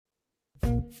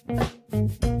The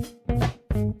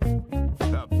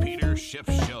Peter Schiff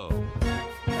Show.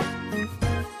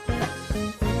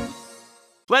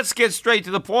 Let's get straight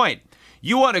to the point.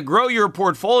 You want to grow your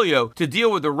portfolio to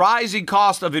deal with the rising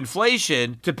cost of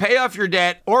inflation, to pay off your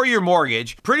debt or your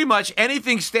mortgage, pretty much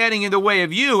anything standing in the way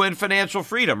of you and financial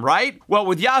freedom, right? Well,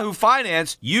 with Yahoo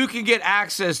Finance, you can get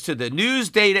access to the news,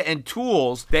 data, and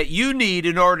tools that you need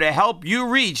in order to help you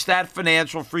reach that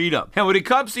financial freedom. And when it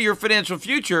comes to your financial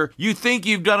future, you think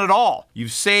you've done it all.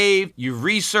 You've saved, you've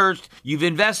researched, you've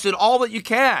invested all that you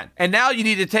can. And now you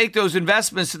need to take those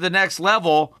investments to the next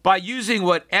level by using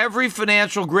what every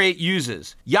financial great uses.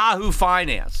 Yahoo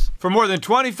Finance. For more than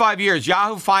 25 years,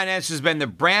 Yahoo Finance has been the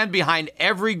brand behind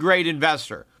every great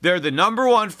investor. They're the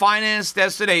 #1 finance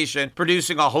destination,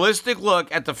 producing a holistic look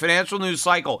at the financial news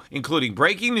cycle, including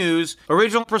breaking news,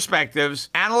 original perspectives,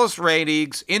 analyst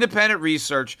ratings, independent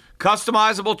research,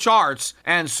 customizable charts,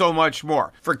 and so much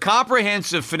more. For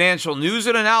comprehensive financial news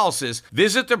and analysis,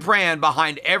 visit the brand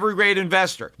behind every great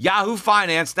investor,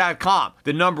 yahoofinance.com,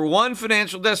 the #1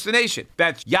 financial destination.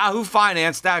 That's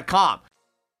yahoofinance.com.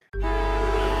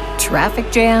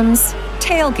 Traffic jams,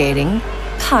 tailgating,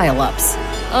 pileups.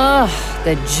 Ugh,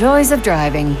 the joys of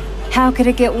driving. How could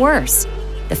it get worse?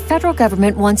 The federal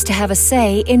government wants to have a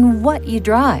say in what you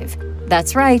drive.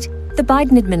 That's right. The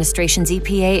Biden administration's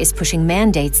EPA is pushing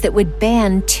mandates that would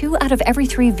ban 2 out of every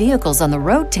 3 vehicles on the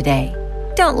road today.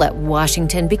 Don't let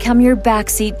Washington become your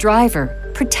backseat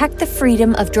driver. Protect the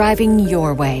freedom of driving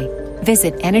your way.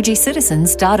 Visit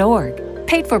EnergyCitizens.org.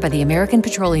 Paid for by the American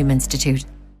Petroleum Institute.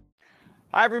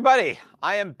 Hi, everybody.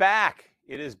 I am back.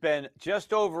 It has been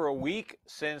just over a week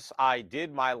since I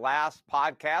did my last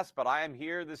podcast, but I am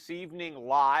here this evening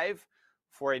live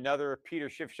for another Peter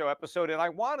Schiff Show episode. And I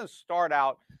want to start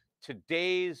out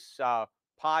today's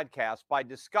podcast by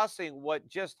discussing what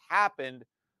just happened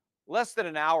less than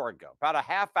an hour ago. About a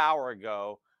half hour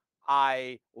ago,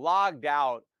 I logged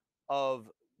out of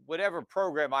whatever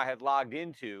program I had logged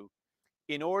into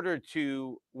in order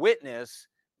to witness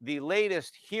the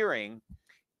latest hearing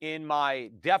in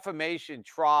my defamation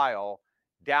trial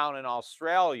down in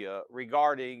Australia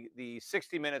regarding the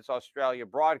 60 Minutes Australia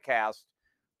broadcast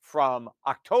from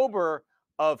October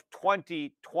of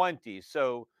 2020.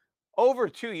 So over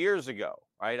 2 years ago,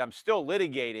 right? I'm still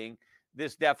litigating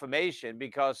this defamation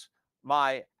because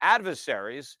my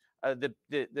adversaries,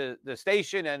 the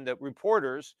station and the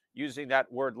reporters, using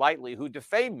that word lightly, who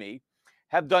defamed me,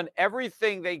 have done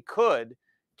everything they could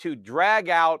to drag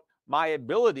out my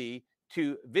ability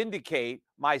to vindicate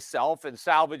myself and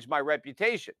salvage my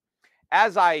reputation.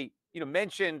 As I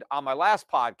mentioned on my last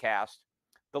podcast,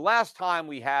 the last time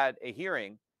we had a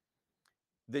hearing,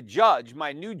 the judge,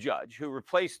 my new judge, who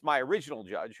replaced my original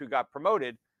judge, who got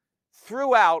promoted,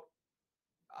 threw out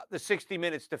the 60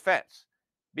 Minutes defense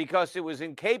because it was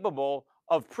incapable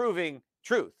of proving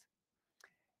truth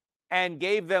and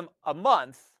gave them a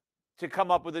month to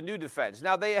come up with a new defense.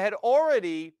 Now, they had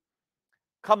already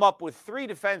come up with 3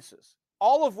 defenses,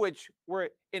 all of which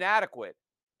were inadequate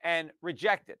and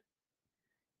rejected.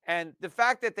 And the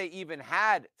fact that they even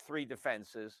had 3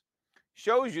 defenses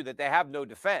shows you that they have no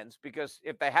defense, because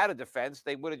if they had a defense,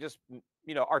 they would have just,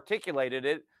 articulated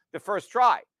it the first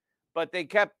try. But they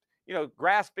kept,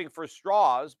 grasping for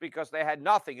straws because they had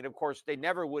nothing. And of course, they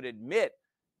never would admit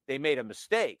they made a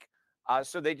mistake.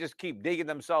 So they just keep digging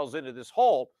themselves into this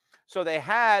hole. So they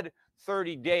had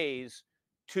 30 days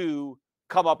to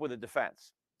come up with a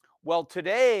defense. Well,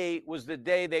 today was the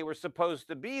day they were supposed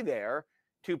to be there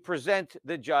to present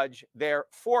the judge their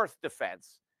 4th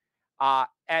defense.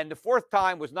 And the 4th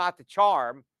time was not the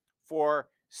charm for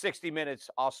 60 Minutes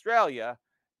Australia,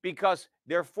 because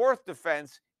their 4th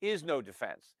defense is no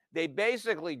defense. They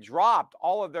basically dropped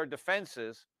all of their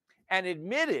defenses and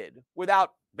admitted,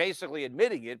 without basically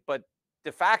admitting it, but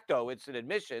de facto it's an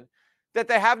admission, that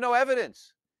they have no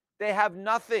evidence. They have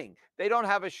nothing. They don't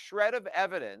have a shred of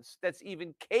evidence that's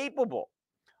even capable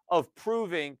of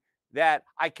proving that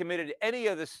I committed any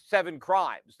of the 7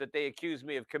 crimes that they accuse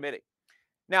me of committing.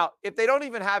 Now, if they don't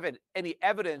even have any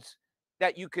evidence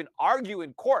that you can argue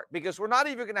in court, because we're not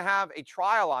even going to have a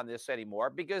trial on this anymore,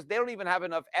 because they don't even have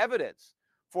enough evidence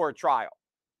for a trial.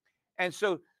 And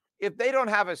so if they don't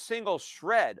have a single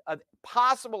shred of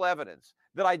possible evidence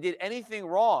that I did anything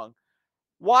wrong,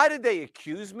 why did they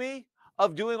accuse me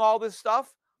of doing all this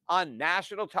stuff on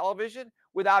national television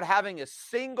without having a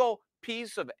single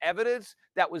piece of evidence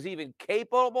that was even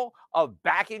capable of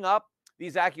backing up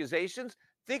these accusations?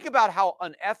 Think about how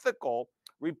unethical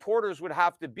reporters would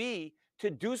have to be to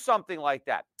do something like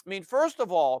that. I mean, first of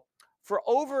all, for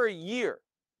over a year,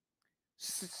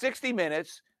 60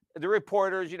 Minutes the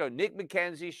reporters, Nick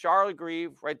McKenzie, Charlotte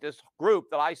Grieve, right, this group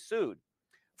that I sued,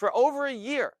 for over a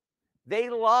year, they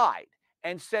lied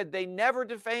and said they never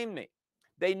defamed me.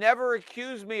 They never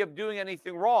accused me of doing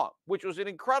anything wrong, which was an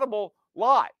incredible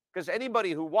lie, because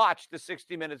anybody who watched the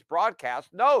 60 Minutes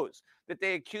broadcast knows that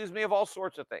they accused me of all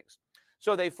sorts of things.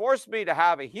 So they forced me to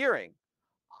have a hearing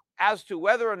as to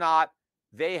whether or not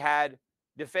they had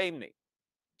defamed me.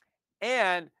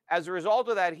 And as a result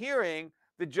of that hearing,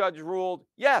 the judge ruled,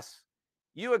 yes,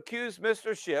 you accused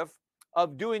Mr. Schiff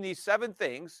of doing these 7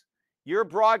 things. Your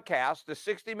broadcast, the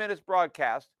 60 Minutes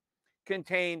broadcast,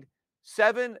 contained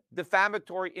 7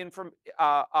 defamatory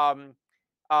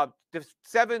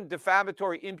 7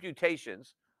 defamatory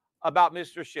imputations about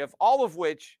Mr. Schiff, all of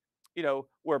which,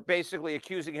 were basically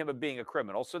accusing him of being a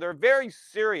criminal. So they're very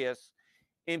serious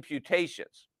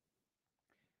imputations.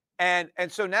 And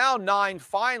so now Nine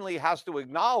finally has to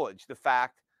acknowledge the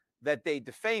fact that they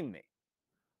defamed me.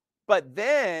 But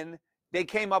then they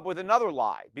came up with another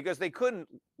lie, because they couldn't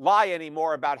lie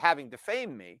anymore about having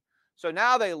defamed me. So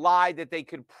now they lied that they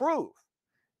could prove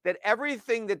that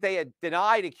everything that they had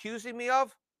denied accusing me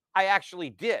of, I actually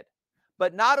did.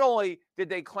 But not only did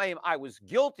they claim I was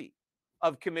guilty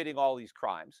of committing all these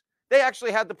crimes, they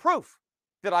actually had the proof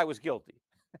that I was guilty.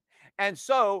 And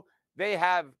so they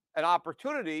have an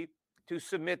opportunity to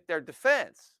submit their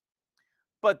defense.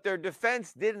 But their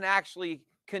defense didn't actually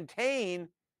contain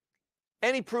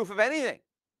any proof of anything.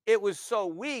 It was so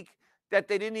weak that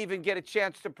they didn't even get a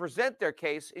chance to present their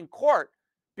case in court,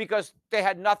 because they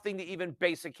had nothing to even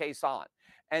base a case on.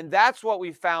 And that's what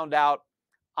we found out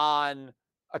on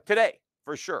today,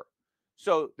 for sure.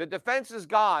 So the defense is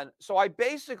gone. So I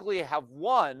basically have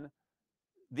won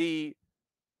the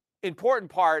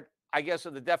important part, I guess,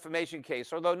 of the defamation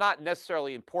case, although not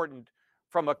necessarily important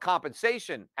from a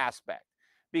compensation aspect,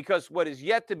 because what is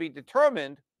yet to be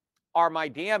determined are my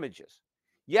damages.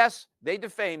 Yes, they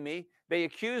defamed me. They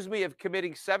accused me of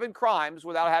committing 7 crimes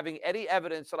without having any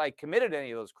evidence that I committed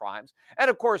any of those crimes. And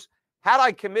of course, had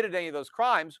I committed any of those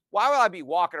crimes, why would I be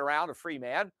walking around a free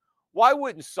man? Why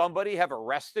wouldn't somebody have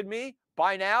arrested me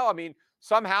by now? I mean,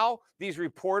 somehow these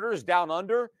reporters down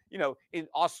under, in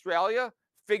Australia,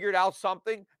 figured out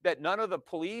something that none of the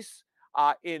police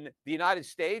in the United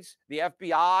States, the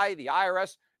FBI, the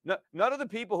IRS, none of the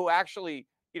people who actually,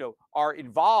 are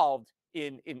involved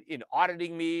in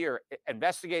auditing me or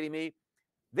investigating me,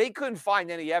 they couldn't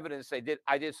find any evidence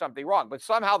I did something wrong. But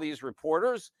somehow these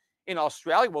reporters in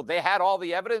Australia, well, they had all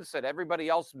the evidence that everybody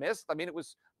else missed. I mean, it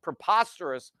was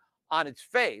preposterous on its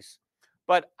face.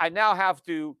 But I now have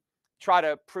to try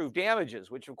to prove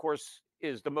damages, which of course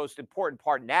is the most important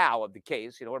part now of the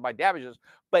case. What are my damages?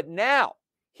 But now,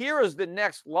 here is the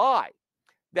next lie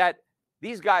that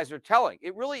these guys are telling.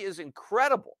 It really is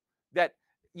incredible that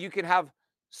you can have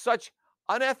such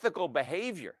unethical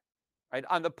behavior, right,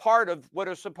 on the part of what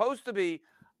are supposed to be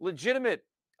legitimate,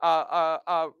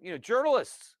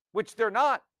 journalists, which they're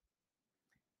not.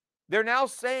 They're now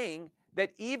saying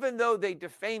that even though they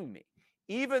defamed me,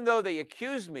 even though they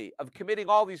accused me of committing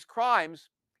all these crimes,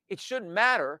 it shouldn't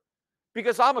matter,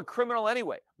 because I'm a criminal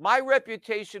anyway. My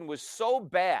reputation was so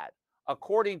bad,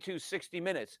 according to 60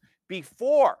 Minutes,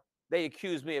 before they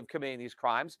accused me of committing these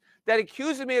crimes, that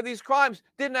accusing me of these crimes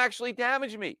didn't actually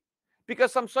damage me,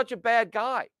 because I'm such a bad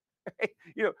guy.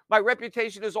 My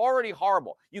reputation is already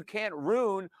horrible. You can't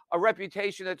ruin a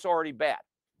reputation that's already bad.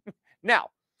 Now,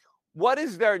 what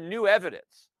is their new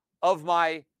evidence of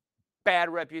my bad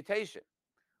reputation?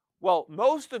 Well,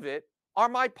 most of it are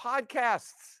my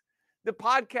podcasts. The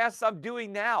podcasts I'm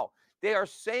doing now, they are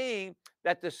saying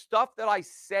that the stuff that I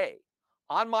say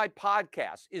on my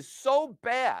podcast is so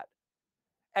bad,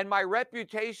 and my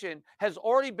reputation has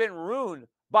already been ruined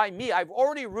by me. I've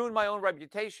already ruined my own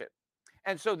reputation.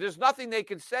 And so there's nothing they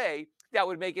can say that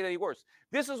would make it any worse.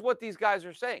 This is what these guys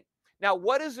are saying. Now,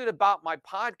 what is it about my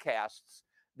podcasts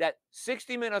that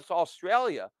 60 Minutes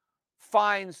Australia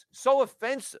finds so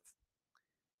offensive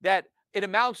that it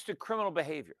amounts to criminal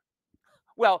behavior?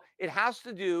 Well, it has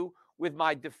to do with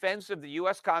my defense of the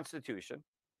U.S. Constitution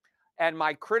and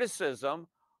my criticism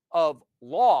of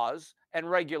laws and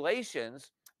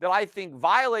regulations that I think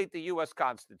violate the U.S.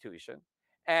 Constitution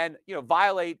and,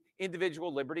 violate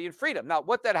individual liberty and freedom. Now,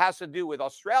 what that has to do with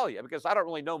Australia, because I don't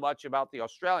really know much about the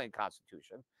Australian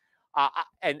Constitution,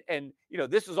 and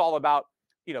this is all about,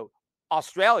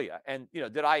 Australia, and,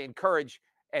 did I encourage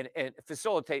and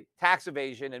facilitate tax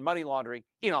evasion and money laundering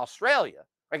in Australia?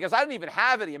 Because I didn't even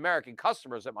have any American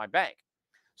customers at my bank.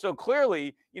 So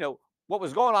clearly, what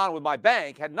was going on with my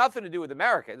bank had nothing to do with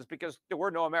Americans, because there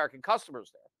were no American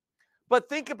customers there. But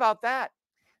think about that.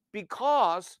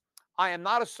 Because I am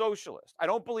not a socialist. I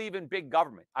don't believe in big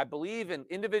government. I believe in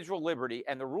individual liberty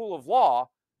and the rule of law.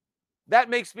 That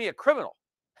makes me a criminal.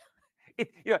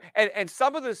 And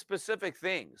some of the specific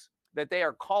things that they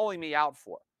are calling me out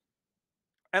for,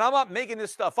 and I'm not making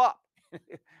this stuff up.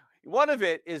 One of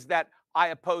it is that I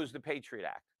oppose the Patriot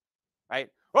Act, right?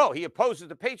 Oh, he opposes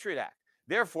the Patriot Act.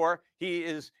 Therefore, he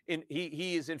is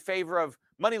in favor of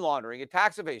money laundering and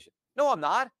tax evasion. No, I'm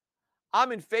not.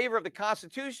 I'm in favor of the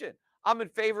Constitution. I'm in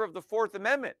favor of the Fourth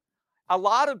Amendment. A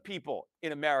lot of people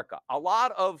in America, a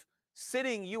lot of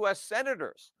sitting U.S.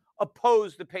 senators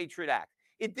oppose the Patriot Act.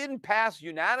 It didn't pass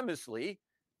unanimously.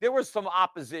 There was some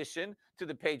opposition to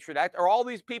the Patriot Act. Are all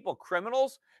these people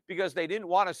criminals because they didn't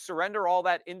want to surrender all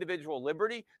that individual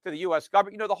liberty to the U.S.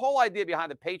 government? The whole idea behind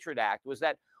the Patriot Act was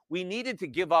that we needed to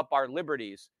give up our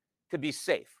liberties to be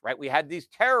safe, right? We had these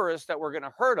terrorists that were going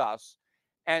to hurt us.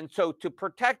 And so to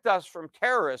protect us from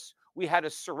terrorists, we had to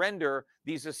surrender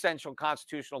these essential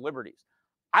constitutional liberties.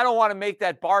 I don't want to make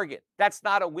that bargain. That's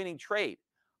not a winning trade.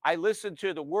 I listened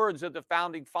to the words of the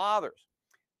founding fathers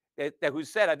who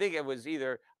said, I think it was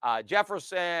either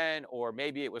Jefferson or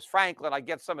maybe it was Franklin. I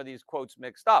get some of these quotes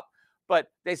mixed up. But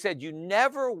they said, you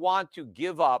never want to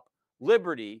give up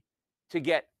liberty to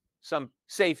get some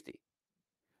safety.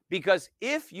 Because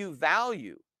if you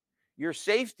value your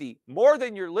safety more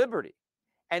than your liberty,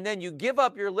 and then you give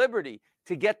up your liberty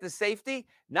to get the safety,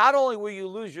 not only will you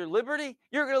lose your liberty,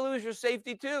 you're going to lose your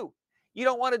safety too. You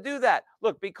don't want to do that.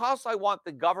 Look, because I want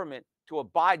the government to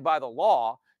abide by the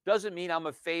law doesn't mean I'm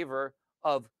in favor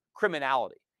of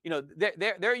criminality.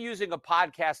 They're using a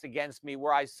podcast against me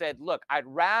where I said, look, I'd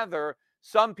rather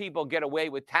some people get away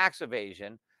with tax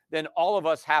evasion than all of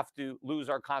us have to lose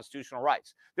our constitutional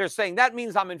rights. They're saying that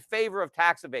means I'm in favor of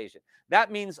tax evasion.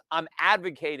 That means I'm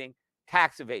advocating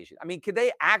tax evasion. I mean, could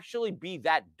they actually be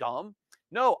that dumb?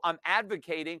 No, I'm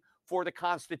advocating for the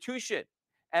Constitution.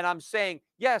 And I'm saying,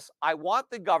 yes, I want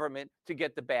the government to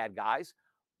get the bad guys,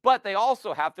 but they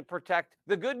also have to protect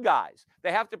the good guys.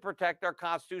 They have to protect our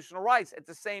constitutional rights at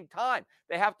the same time.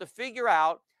 They have to figure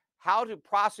out how to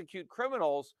prosecute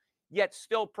criminals, yet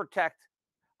still protect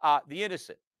the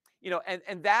innocent.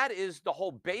 And that is the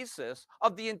whole basis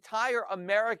of the entire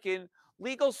American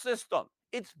legal system.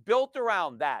 It's built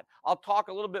around that. I'll talk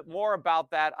a little bit more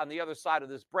about that on the other side of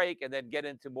this break and then get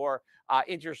into more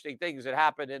interesting things that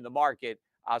happen in the market.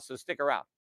 So stick around.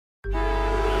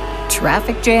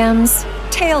 Traffic jams,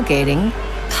 tailgating,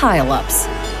 pileups.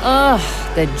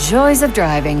 Ugh, the joys of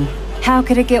driving. How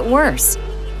could it get worse?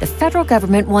 The federal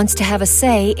government wants to have a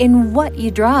say in what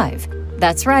you drive.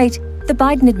 That's right. The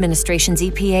Biden administration's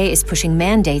EPA is pushing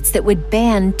mandates that would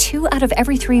ban 2 out of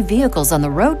every 3 vehicles on the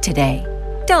road today.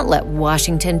 Don't let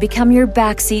Washington become your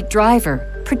backseat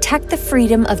driver. Protect the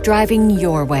freedom of driving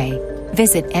your way.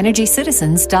 Visit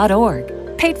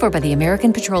EnergyCitizens.org. Paid for by the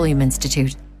American Petroleum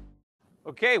Institute.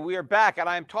 Okay, we are back, and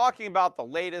I'm talking about the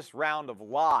latest round of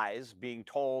lies being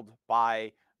told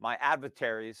by my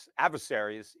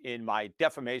adversaries in my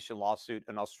defamation lawsuit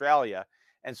in Australia.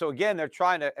 And so, again, they're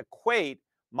trying to equate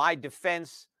my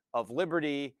defense of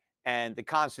liberty and the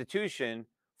Constitution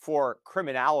for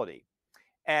criminality.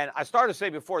 And I started to say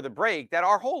before the break that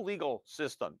our whole legal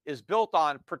system is built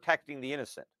on protecting the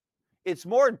innocent. It's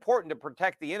more important to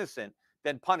protect the innocent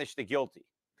than punish the guilty.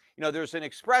 There's an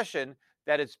expression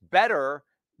that it's better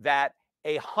that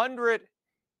 100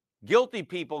 guilty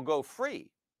people go free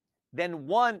than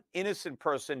 1 innocent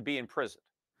person be in prison.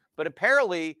 But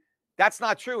apparently that's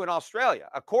not true in Australia.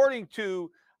 According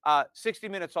to 60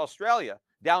 Minutes Australia,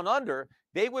 down under,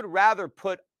 they would rather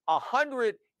put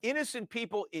 100 innocent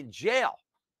people in jail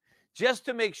just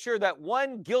to make sure that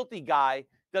 1 guilty guy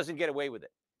doesn't get away with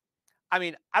it. I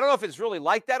mean, I don't know if it's really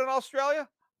like that in Australia.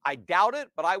 I doubt it,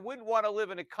 but I wouldn't want to live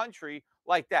in a country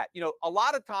like that. A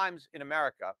lot of times in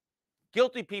America,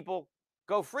 guilty people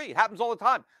go free. It happens all the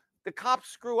time. The cops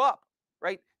screw up,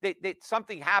 right?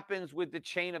 Something happens with the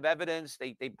chain of evidence.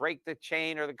 They break the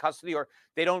chain or the custody, or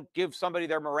they don't give somebody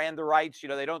their Miranda rights.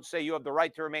 They don't say you have the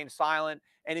right to remain silent.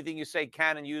 Anything you say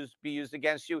can and be used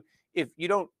against you. If you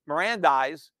don't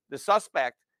Mirandize the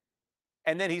suspect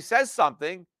and then he says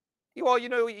something,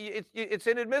 it's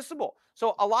inadmissible.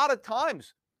 So a lot of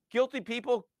times, guilty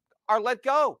people are let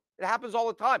go. It happens all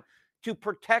the time to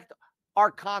protect our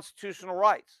constitutional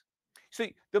rights. So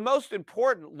the most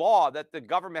important law that the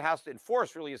government has to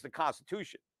enforce really is the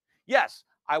Constitution. Yes,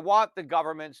 I want the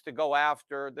governments to go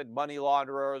after the money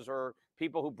launderers or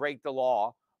people who break the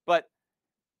law, but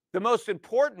the most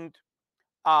important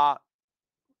law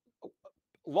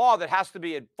that has to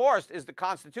be enforced is the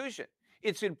Constitution.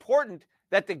 It's important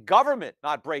that the government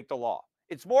not break the law.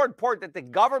 It's more important that the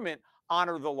government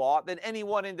honor the law than any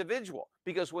one individual.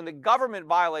 Because when the government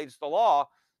violates the law,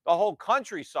 the whole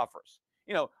country suffers.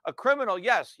 A criminal,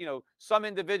 yes, some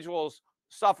individuals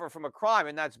suffer from a crime,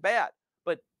 and that's bad,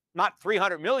 but not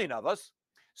 300 million of us.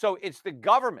 So it's the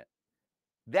government.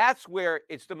 That's where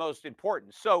it's the most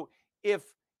important. So if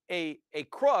a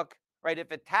crook, right,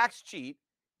 if a tax cheat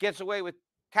gets away with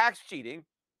tax cheating,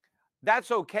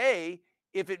 that's okay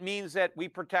if it means that we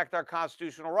protect our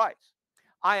constitutional rights.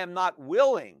 I am not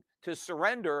willing to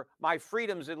surrender my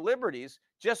freedoms and liberties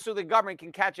just so the government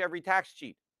can catch every tax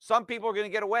cheat. Some people are going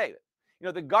to get away with it.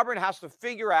 The government has to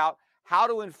figure out how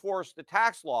to enforce the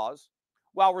tax laws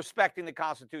while respecting the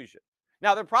Constitution.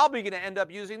 Now, they're probably going to end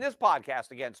up using this podcast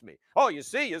against me. Oh, you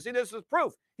see, this is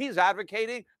proof. He's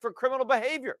advocating for criminal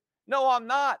behavior. No, I'm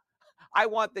not. I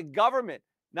want the government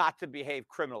not to behave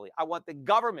criminally. I want the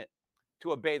government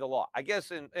to obey the law. I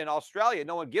guess in Australia,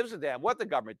 no one gives a damn what the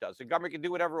government does. The government can do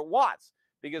whatever it wants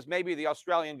because maybe the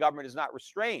Australian government is not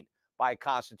restrained by a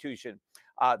constitution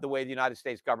the way the United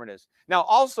States government is. Now,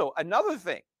 also, another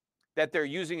thing that they're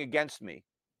using against me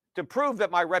to prove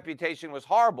that my reputation was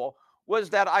horrible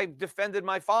was that I defended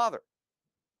my father,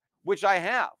 which I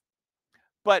have.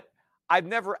 But I've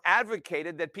never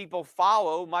advocated that people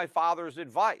follow my father's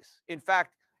advice. In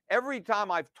fact, every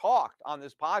time I've talked on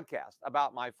this podcast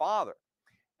about my father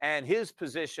and his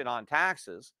position on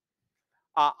taxes,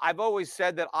 I've always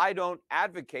said that I don't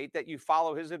advocate that you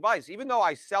follow his advice. Even though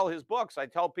I sell his books, I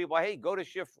tell people, hey, go to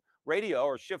Shift Radio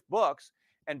or Shift Books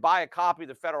and buy a copy of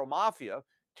The Federal Mafia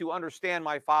to understand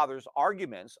my father's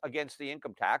arguments against the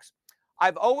income tax.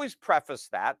 I've always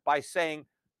prefaced that by saying,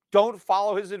 don't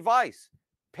follow his advice.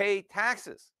 Pay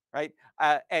taxes, right?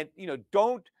 And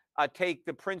don't take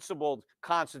the principled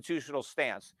constitutional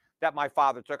stance that my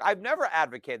father took. I've never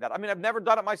advocated that. I mean, I've never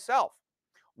done it myself.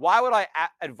 Why would I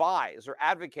advise or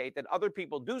advocate that other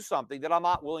people do something that I'm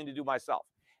not willing to do myself?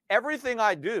 Everything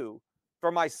I do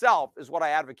for myself is what I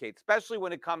advocate, especially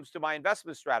when it comes to my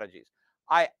investment strategies.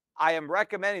 I am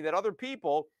recommending that other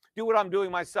people do what I'm doing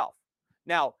myself.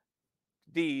 Now,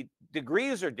 the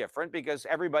degrees are different because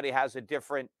everybody has a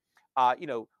different,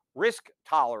 risk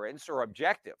tolerance or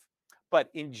objective. But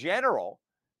in general,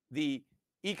 the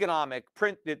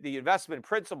the investment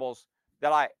principles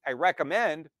that I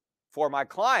recommend for my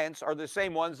clients are the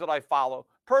same ones that I follow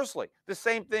personally. The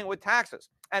same thing with taxes.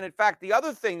 And in fact, the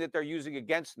other thing that they're using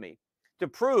against me to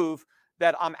prove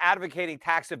that I'm advocating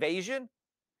tax evasion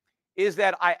is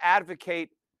that I advocate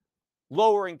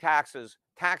lowering taxes,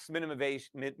 tax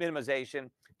minimization,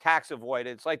 tax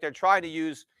avoidance. Like they're trying to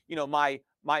use,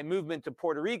 my movement to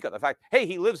Puerto Rico. The fact, hey,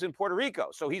 he lives in Puerto Rico,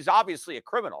 so he's obviously a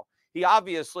criminal. He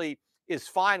obviously is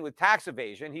fine with tax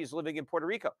evasion. He's living in Puerto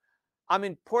Rico. I'm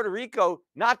in Puerto Rico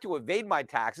not to evade my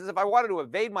taxes. If I wanted to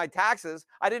evade my taxes,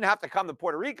 I didn't have to come to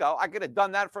Puerto Rico. I could have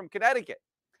done that from Connecticut.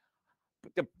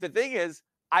 But the thing is,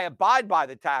 I abide by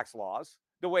the tax laws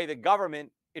the way the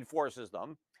government enforces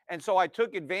them. And so I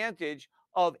took advantage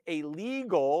of a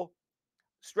legal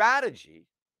strategy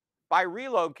by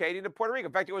relocating to Puerto Rico.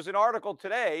 In fact, there was an article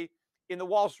today in the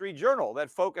Wall Street Journal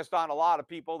that focused on a lot of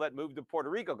people that moved to Puerto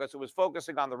Rico because it was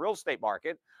focusing on the real estate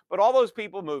market. But all those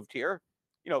people moved here,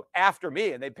 after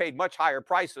me, and they paid much higher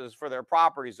prices for their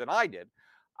properties than I did.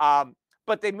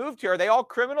 But they moved here. Are they all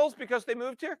criminals because they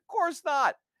moved here? Of course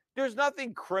not. There's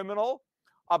nothing criminal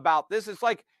about this. It's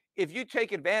like if you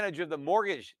take advantage of the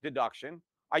mortgage deduction,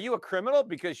 are you a criminal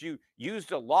because you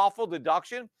used a lawful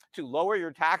deduction to lower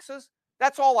your taxes?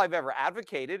 That's all I've ever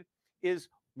advocated is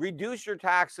reduce your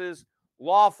taxes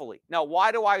lawfully. Now,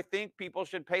 why do I think people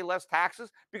should pay less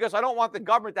taxes? Because I don't want the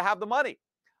government to have the money.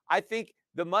 I think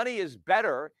the money is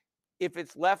better if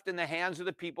it's left in the hands of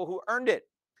the people who earned it.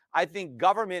 I think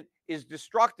government is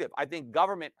destructive. I think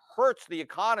government hurts the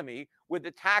economy with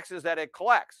the taxes that it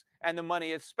collects and the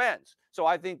money it spends. So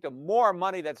I think the more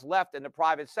money that's left in the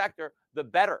private sector, the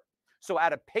better. So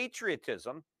out of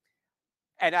patriotism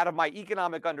and out of my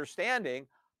economic understanding,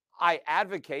 I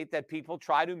advocate that people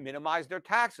try to minimize their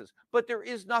taxes. But there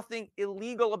is nothing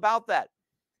illegal about that.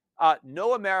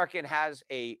 No American has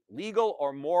a legal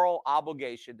or moral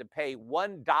obligation to pay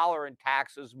 $1 in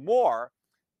taxes more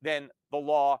than the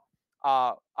law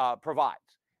provides.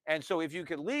 And so if you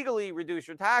can legally reduce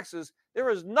your taxes, there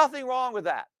is nothing wrong with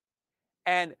that.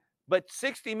 But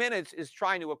 60 Minutes is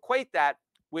trying to equate that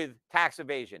with tax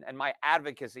evasion and my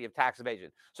advocacy of tax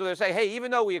evasion. So they say, hey,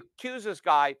 even though we accuse this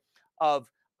guy of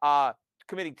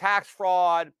committing tax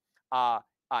fraud,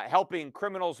 helping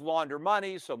criminals launder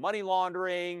money, so money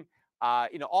laundering,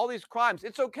 all these crimes,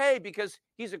 it's okay because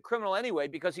he's a criminal anyway,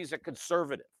 because he's a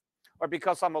conservative or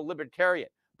because I'm a libertarian,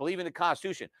 believe in the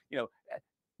Constitution.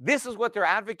 This is what they're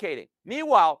advocating.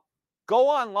 Meanwhile, go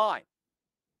online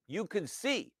you can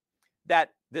see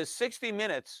that the 60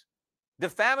 Minutes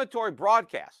defamatory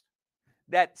broadcast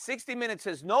that 60 Minutes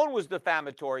has known was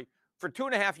defamatory for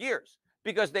 2.5 years,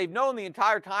 because they've known the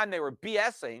entire time they were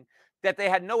BSing that they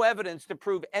had no evidence to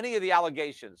prove any of the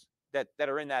allegations that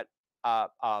are in that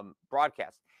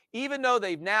broadcast, even though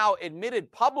they've now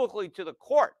admitted publicly to the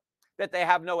court that they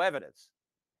have no evidence.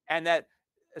 And that,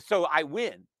 so I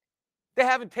win. They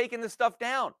haven't taken this stuff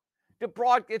down.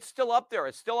 It's still up there.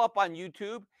 It's still up on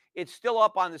YouTube. It's still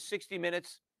up on the 60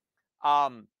 Minutes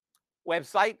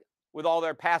website with all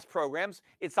their past programs.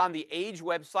 It's on the Age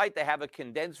website. They have a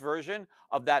condensed version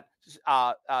of that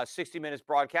 60 Minutes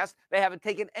broadcast. They haven't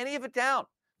taken any of it down.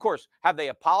 Of course, have they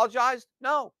apologized?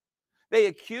 No. They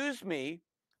accused me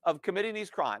of committing these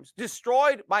crimes,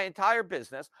 destroyed my entire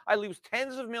business. I lose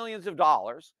tens of millions of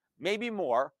dollars, maybe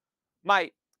more.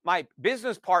 My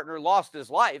business partner lost his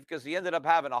life because he ended up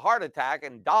having a heart attack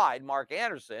and died, Mark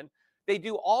Anderson. They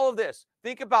do all of this.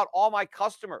 Think about all my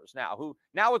customers now, who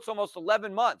now it's almost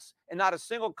 11 months and not a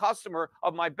single customer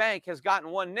of my bank has gotten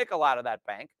one nickel out of that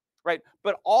bank, right?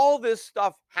 But all this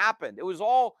stuff happened. It was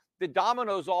all, the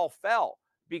dominoes all fell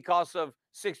because of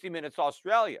 60 Minutes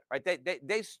Australia, right?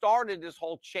 They started this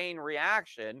whole chain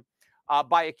reaction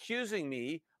by accusing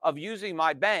me of using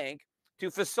my bank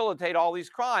to facilitate all these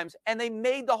crimes, and they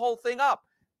made the whole thing up.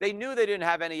 They knew they didn't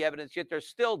have any evidence, yet they're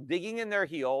still digging in their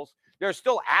heels. They're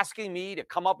still asking me to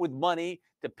come up with money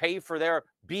to pay for their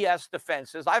BS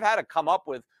defenses. I've had to come up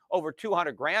with over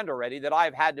 200 grand already that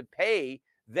I've had to pay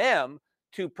them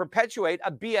to perpetuate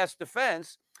a BS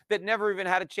defense that never even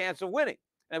had a chance of winning.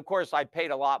 And of course, I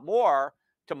paid a lot more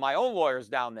to my own lawyers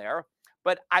down there,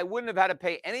 but I wouldn't have had to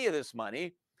pay any of this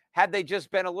money had they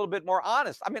just been a little bit more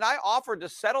honest. I mean, I offered to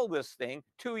settle this thing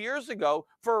 2 years ago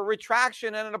for a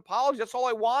retraction and an apology. That's all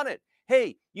I wanted.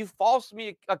 Hey, you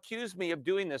falsely accused me of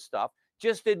doing this stuff.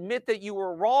 Just admit that you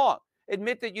were wrong.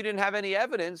 Admit that you didn't have any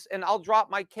evidence, and I'll drop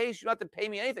my case. You don't have to pay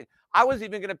me anything. I was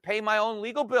even going to pay my own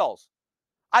legal bills.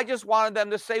 I just wanted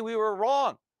them to say we were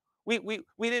wrong. We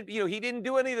didn't, he didn't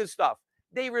do any of this stuff.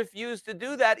 They refused to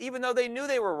do that, even though they knew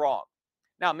they were wrong.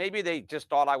 Now, maybe they just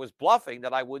thought I was bluffing,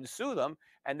 that I wouldn't sue them,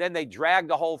 and then they dragged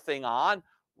the whole thing on,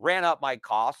 ran up my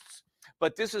costs.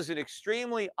 But this is an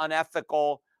extremely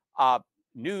unethical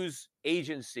news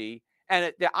agency.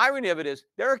 And the irony of it is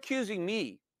they're accusing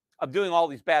me of doing all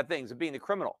these bad things, of being the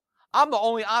criminal. I'm the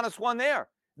only honest one there.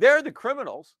 They're the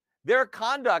criminals. Their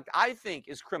conduct, I think,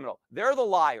 is criminal. They're the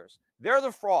liars. They're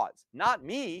the frauds, not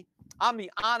me. I'm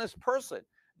the honest person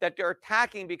that they're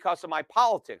attacking because of my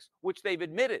politics, which they've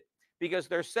admitted, because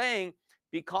they're saying,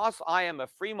 because I am a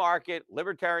free market,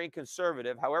 libertarian,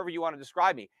 conservative, however you want to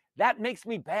describe me, that makes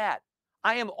me bad.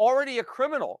 I am already a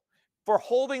criminal for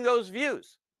holding those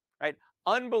views, right?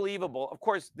 Unbelievable. Of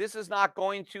course, this is not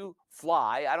going to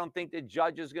fly. I don't think the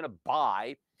judge is going to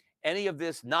buy any of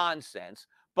this nonsense,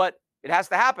 but it has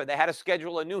to happen. They had to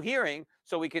schedule a new hearing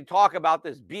so we can talk about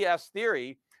this BS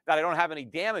theory that I don't have any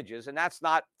damages, and that's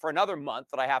not for another month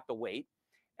that I have to wait.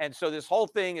 And so this whole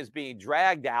thing is being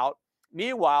dragged out.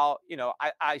 Meanwhile,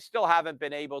 I still haven't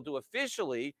been able to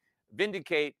officially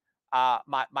vindicate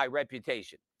my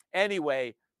reputation.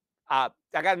 Anyway, I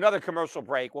got another commercial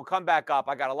break. We'll come back up.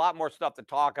 I got a lot more stuff to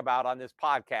talk about on this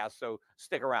podcast, so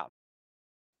stick around.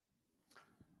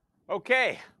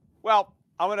 Okay, well,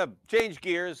 I'm going to change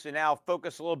gears and now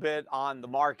focus a little bit on the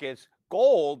markets.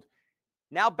 Gold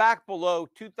now back below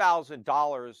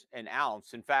 $2,000 an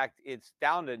ounce. In fact, it's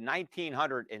down to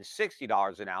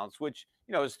 $1,960 an ounce, which,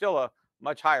 is still a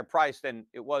much higher price than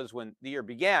it was when the year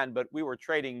began, but we were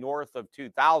trading north of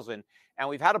 2,000, and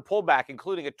we've had a pullback,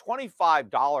 including a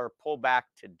 $25 pullback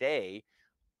today.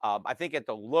 I think at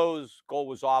the lows, gold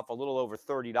was off a little over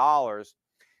 $30.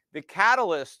 The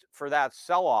catalyst for that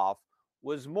sell-off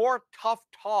was more tough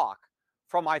talk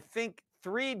from, I think,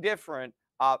 3 different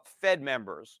Fed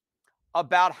members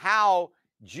about how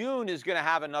June is going to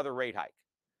have another rate hike.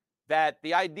 That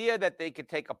the idea that they could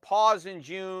take a pause in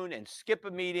June and skip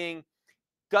a meeting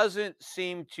doesn't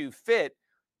seem to fit,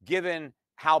 given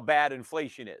how bad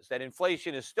inflation is. That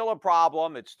inflation is still a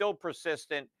problem. It's still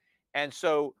persistent. And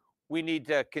so we need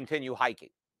to continue hiking.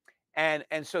 And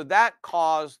so that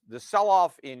caused the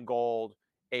sell-off in gold,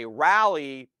 a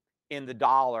rally in the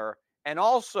dollar, and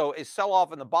also a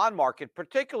sell-off in the bond market,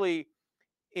 particularly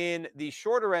in the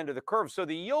shorter end of the curve. So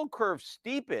the yield curve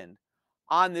steepened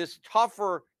on this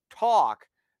tougher talk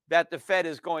that the Fed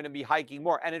is going to be hiking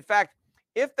more. And in fact,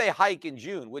 if they hike in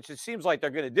June, which it seems like they're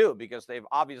going to do because they've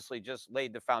obviously just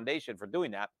laid the foundation for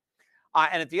doing that,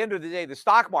 and at the end of the day, the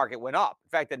stock market went up. In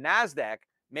fact, the NASDAQ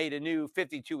made a new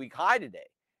 52-week high today.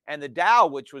 And the Dow,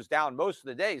 which was down most of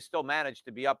the day, still managed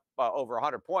to be up over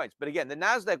 100 points. But again, the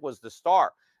NASDAQ was the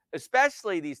star,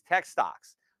 especially these tech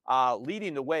stocks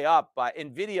leading the way up.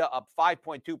 NVIDIA up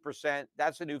 5.2%.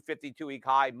 That's a new 52-week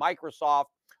high. Microsoft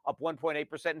up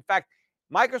 1.8%. In fact,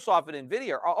 Microsoft and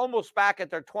NVIDIA are almost back at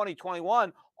their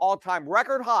 2021 all-time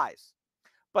record highs.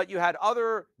 But you had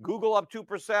other, Google up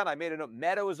 2%. I made a note,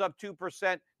 Meta was up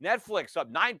 2%. Netflix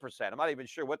up 9%. I'm not even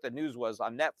sure what the news was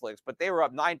on Netflix, but they were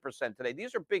up 9% today.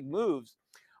 These are big moves.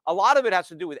 A lot of it has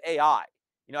to do with AI.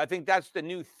 I think that's the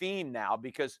new theme now,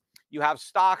 because you have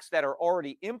stocks that are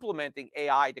already implementing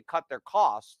AI to cut their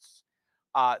costs.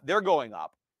 They're going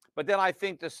up. But then I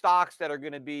think the stocks that are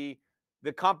going to be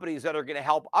the companies that are going to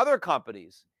help other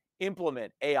companies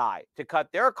implement AI to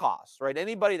cut their costs, right?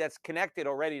 Anybody that's connected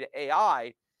already to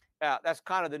AI, that's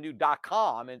kind of the new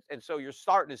 .com. And so you're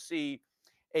starting to see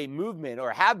a movement,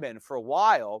 or have been for a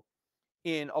while,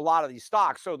 in a lot of these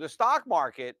stocks. So the stock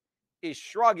market is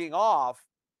shrugging off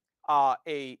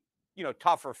a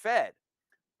tougher Fed.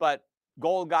 But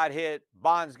gold got hit,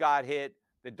 bonds got hit,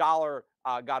 the dollar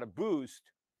got a boost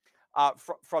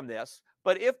from this.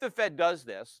 But if the Fed does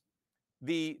this,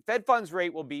 the Fed funds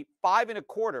rate will be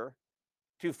 5.25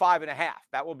 to 5.5.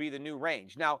 That will be the new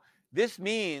range. Now, this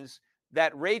means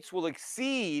that rates will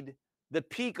exceed the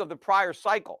peak of the prior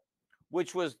cycle,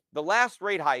 which was the last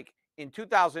rate hike in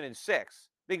 2006.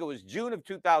 I think it was June of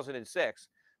 2006.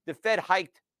 The Fed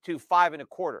hiked to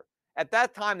 5.25. At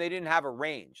that time, they didn't have a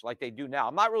range like they do now.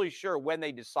 I'm not really sure when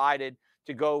they decided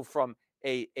to go from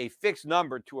a fixed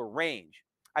number to a range.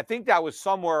 I think that was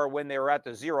somewhere when they were at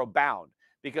the zero bound,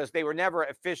 because they were never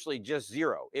officially just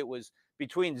zero. It was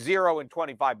between 0 and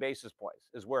 25 basis points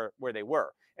is where they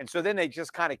were. And so then they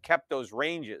just kind of kept those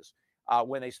ranges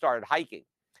when they started hiking.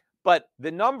 But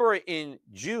the number in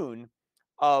June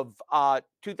of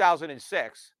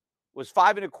 2006 was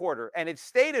 5.25, and it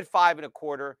stayed at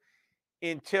 5.25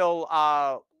 until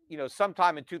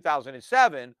sometime in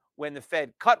 2007, when the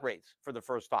Fed cut rates for the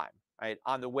first time, right,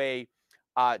 on the way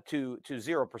to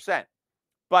 0%.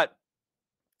 But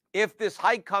if this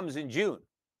hike comes in June,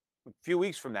 a few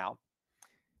weeks from now,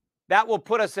 that will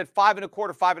put us at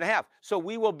 5.25, 5.5. So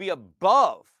we will be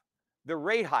above the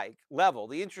rate hike level,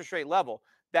 the interest rate level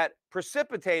that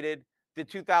precipitated the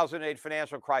 2008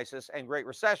 financial crisis and Great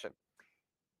Recession.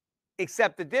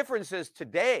 Except the difference is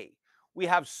today we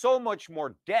have so much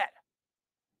more debt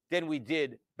than we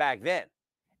did back then.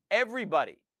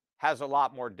 Everybody has a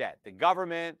lot more debt. The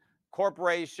government,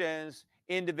 corporations,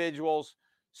 individuals.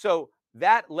 So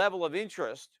that level of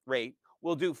interest rate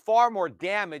will do far more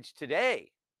damage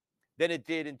today than it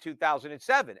did in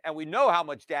 2007. And we know how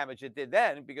much damage it did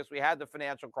then, because we had the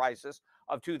financial crisis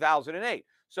of 2008.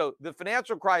 So the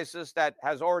financial crisis that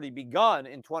has already begun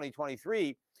in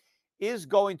 2023 is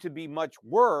going to be much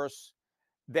worse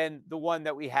than the one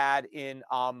that we had in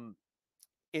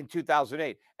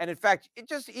 2008. And in fact,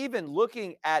 just even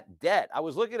looking at debt, I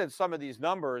was looking at some of these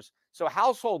numbers. So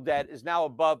household debt is now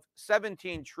above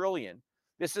 17 trillion.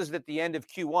 This is at the end of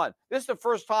Q1. This is the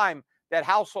first time that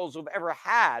households have ever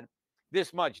had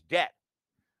this much debt.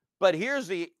 But here's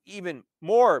the even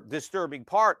more disturbing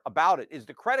part about it is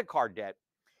the credit card debt,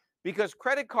 because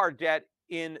credit card debt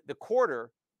in the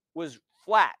quarter was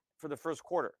flat for the first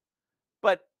quarter.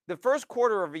 But the first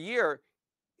quarter of a year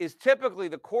is typically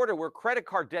the quarter where credit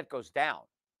card debt goes down.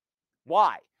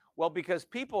 Why? Well, because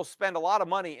people spend a lot of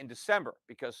money in December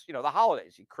because, the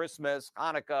holidays, Christmas,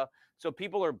 Hanukkah. So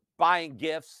people are buying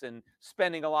gifts and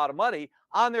spending a lot of money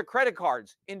on their credit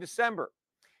cards in December.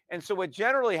 And so what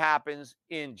generally happens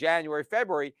in January,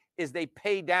 February is they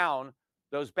pay down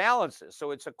those balances.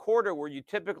 So it's a quarter where you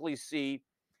typically see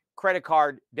credit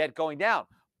card debt going down.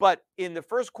 But in the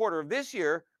first quarter of this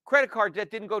year, credit card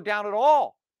debt didn't go down at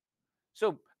all.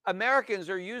 So Americans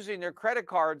are using their credit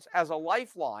cards as a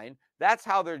lifeline. That's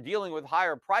how they're dealing with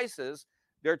higher prices.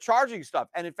 They're charging stuff.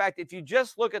 And in fact, if you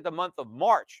just look at the month of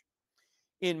March,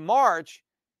 in March,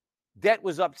 debt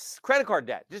was up, credit card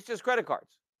debt, just credit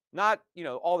cards, not,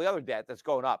 all the other debt that's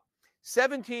going up.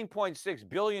 $17.6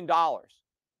 billion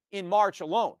in March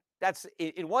alone. That's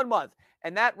in 1 month.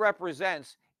 And that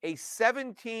represents a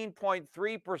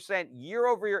 17.3%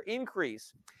 year-over-year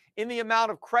increase in the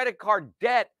amount of credit card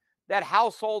debt that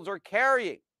households are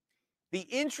carrying. The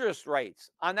interest rates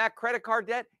on that credit card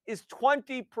debt is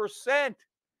 20%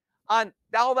 on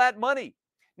all that money.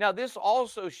 Now, this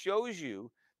also shows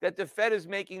you that the Fed is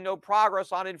making no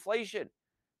progress on inflation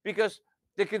because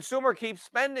the consumer keeps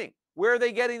spending. Where are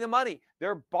they getting the money?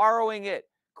 They're borrowing it.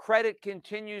 Credit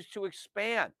continues to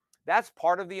expand. That's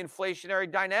part of the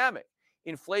inflationary dynamic.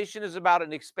 Inflation is about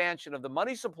an expansion of the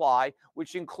money supply,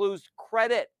 which includes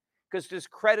credit. because this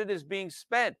credit is being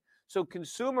spent. So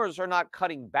consumers are not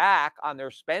cutting back on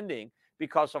their spending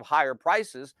because of higher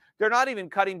prices. They're not even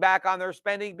cutting back on their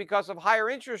spending because of higher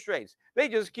interest rates. They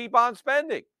just keep on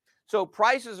spending. So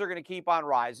prices are going to keep on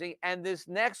rising. And this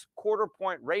next quarter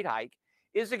point rate hike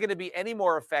isn't going to be any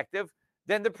more effective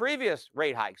than the previous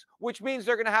rate hikes, which means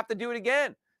they're going to have to do it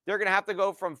again. They're going to have to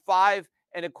go from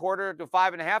 5.25 to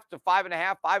 5.5 to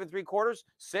 5.5, 5.75,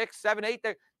 6, 7, 8.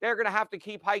 They're going to have to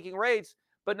keep hiking rates.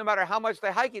 But no matter how much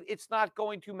they hike it, it's not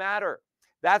going to matter.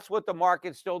 That's what the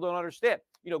markets still don't understand.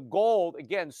 Gold,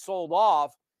 again, sold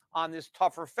off on this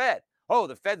tougher Fed. Oh,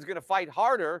 the Fed's going to fight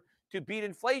harder to beat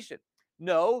inflation.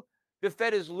 No, the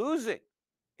Fed is losing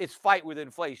its fight with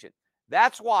inflation.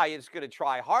 That's why it's going to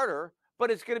try harder,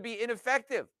 but it's going to be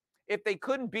ineffective. If they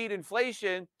couldn't beat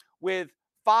inflation with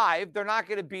 5, they're not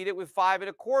going to beat it with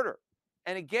 5.25.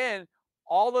 And again,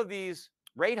 all of these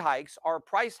rate hikes are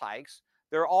price hikes.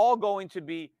 They're all going to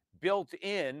be built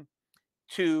in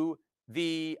to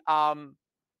the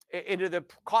into the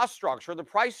cost structure, the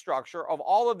price structure of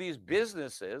all of these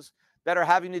businesses that are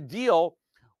having to deal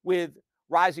with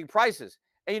rising prices.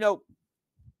 And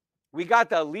we got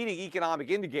the leading economic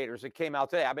indicators that came out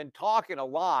today. I've been talking a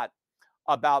lot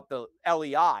about the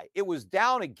LEI. It was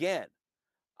down again,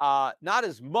 not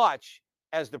as much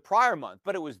as the prior month,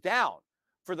 but it was down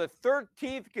for the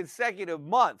 13th consecutive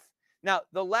month. Now,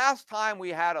 the last time we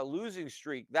had a losing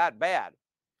streak that bad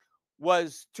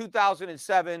was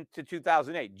 2007 to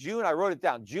 2008. June, I wrote it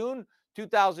down, June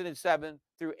 2007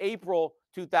 through April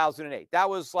 2008. That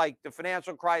was like the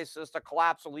financial crisis, the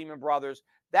collapse of Lehman Brothers.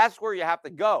 That's where you have to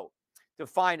go to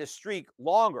find a streak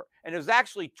longer. And it was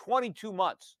actually 22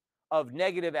 months of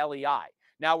negative LEI.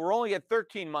 Now, we're only at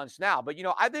 13 months now, but,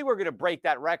 I think we're going to break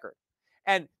that record.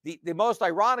 And the most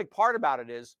ironic part about it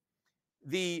is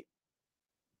the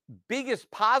biggest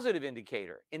positive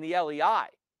indicator in the LEI,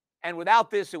 and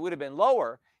without this, it would have been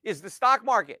lower, is the stock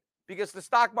market, because the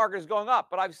stock market is going up.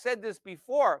 But I've said this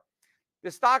before,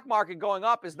 the stock market going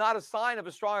up is not a sign of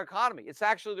a strong economy. It's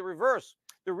actually the reverse.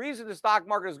 The reason the stock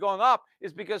market is going up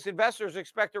is because investors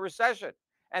expect a recession,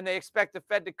 and they expect the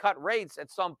Fed to cut rates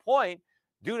at some point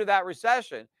due to that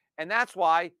recession. And that's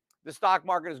why the stock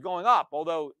market is going up,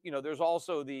 although, there's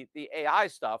also the AI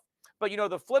stuff. But,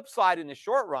 the flip side in the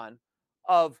short run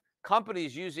of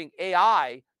companies using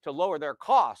AI to lower their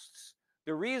costs,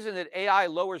 the reason that AI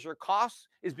lowers your costs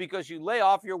is because you lay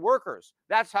off your workers.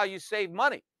 That's how you save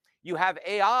money. You have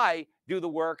AI do the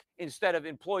work instead of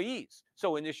employees.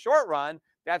 So in the short run,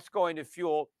 that's going to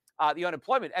fuel the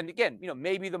unemployment. And again,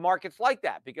 maybe the market's like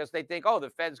that because they think, oh,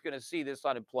 the Fed's going to see this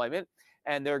unemployment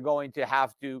and they're going to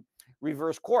have to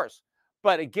reverse course.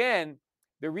 But again,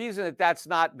 the reason that that's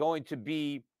not going to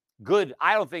be good,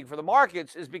 I don't think, for the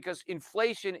markets is because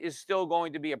inflation is still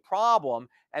going to be a problem,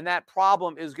 and that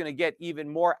problem is going to get even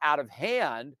more out of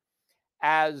hand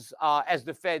as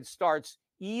the Fed starts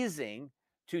easing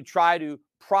to try to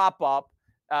prop up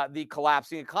the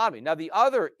collapsing economy. Now, the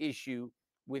other issue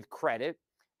with credit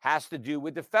has to do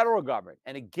with the federal government,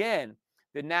 and again,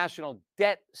 the national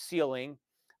debt ceiling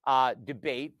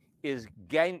debate is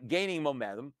gaining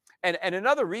momentum, and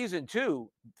another reason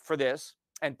too for this.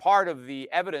 And part of the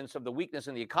evidence of the weakness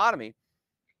in the economy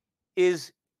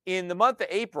is in the month of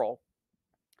April,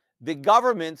 the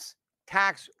government's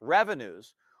tax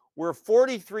revenues were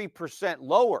 43%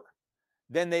 lower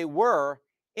than they were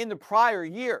in the prior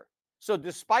year. So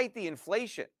despite the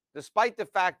inflation, despite the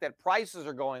fact that prices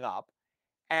are going up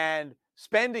and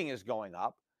spending is going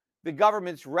up, the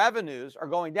government's revenues are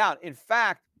going down. In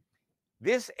fact,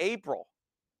 this April,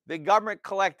 the government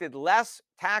collected less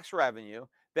tax revenue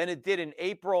than it did in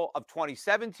April of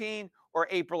 2017 or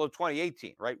April of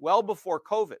 2018, right? Well before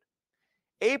COVID.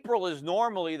 April is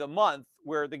normally the month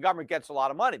where the government gets a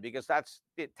lot of money because that's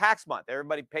the tax month.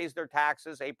 Everybody pays their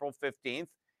taxes April 15th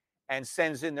and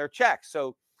sends in their checks.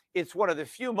 So it's one of the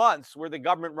few months where the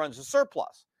government runs a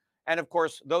surplus. And of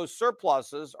course, those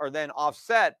surpluses are then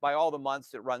offset by all the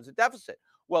months it runs a deficit.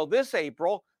 Well, this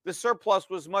April, the surplus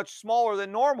was much smaller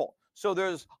than normal. So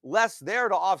there's less there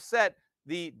to offset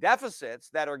the deficits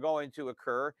that are going to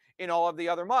occur in all of the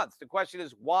other months. The question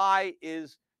is, why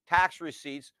is tax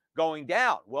receipts going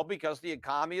down? Well, because the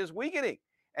economy is weakening.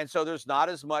 And so there's not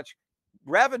as much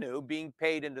revenue being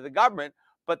paid into the government,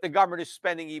 but the government is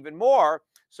spending even more.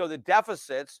 So the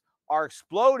deficits are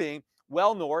exploding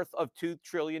well north of $2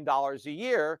 trillion a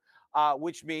year,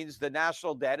 which means the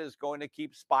national debt is going to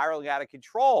keep spiraling out of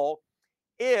control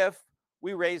if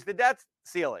we raise the debt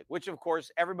ceiling, which of course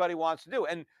everybody wants to do.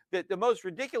 And the most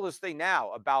ridiculous thing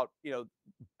now about,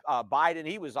 Biden,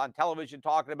 he was on television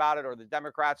talking about it, or the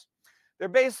Democrats, they're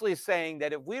basically saying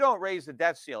that if we don't raise the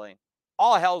debt ceiling,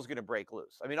 all hell's going to break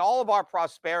loose. I mean, all of our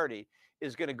prosperity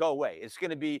is going to go away. It's going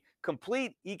to be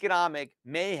complete economic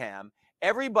mayhem.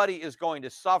 Everybody is going to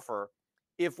suffer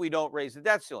if we don't raise the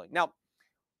debt ceiling. Now,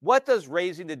 what does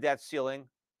raising the debt ceiling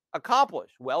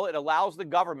accomplish? Well, it allows the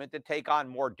government to take on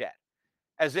more debt.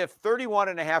 As if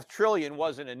 31.5 trillion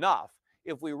wasn't enough.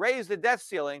 If we raise the debt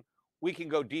ceiling, we can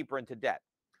go deeper into debt.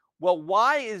 Well,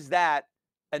 why is that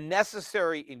a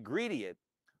necessary ingredient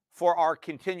for our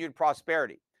continued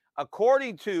prosperity?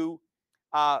 According to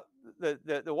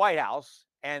the White House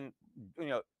and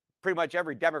pretty much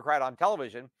every Democrat on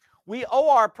television, we owe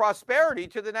our prosperity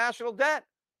to the national debt.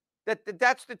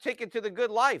 That's the ticket to the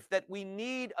good life, that we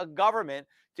need a government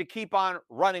to keep on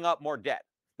running up more debt.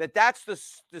 That's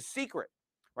the secret,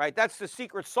 right? That's the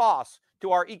secret sauce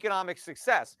to our economic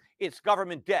success. It's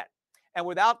government debt. And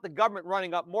without the government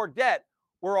running up more debt,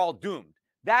 we're all doomed.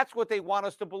 That's what they want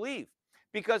us to believe.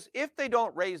 Because if they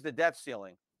don't raise the debt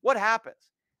ceiling, what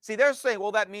happens? See, they're saying,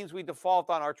 well, that means we default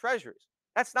on our treasuries.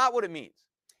 That's not what it means.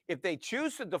 If they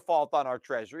choose to default on our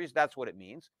treasuries, that's what it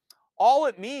means. All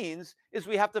it means is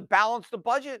we have to balance the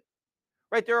budget,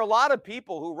 right? There are a lot of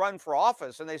people who run for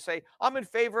office and they say, I'm in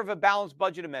favor of a balanced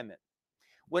budget amendment.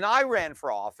 When I ran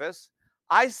for office,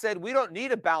 I said, we don't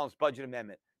need a balanced budget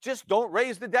amendment. Just don't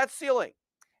raise the debt ceiling.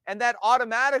 And that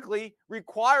automatically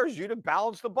requires you to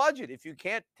balance the budget. If you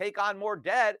can't take on more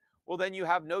debt, well, then you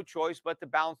have no choice but to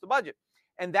balance the budget.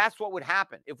 And that's what would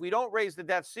happen. If we don't raise the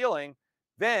debt ceiling,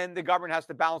 then the government has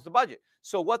to balance the budget.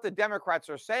 So what the Democrats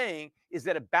are saying is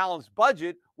that a balanced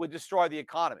budget would destroy the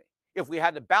economy. If we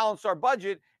had to balance our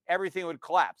budget, everything would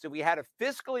collapse. If we had a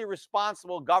fiscally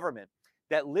responsible government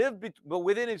that lived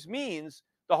within its means,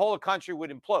 the whole country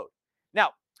would implode.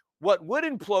 Now, what would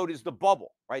implode is the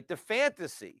bubble, right? The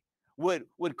fantasy would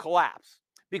collapse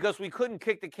because we couldn't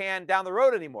kick the can down the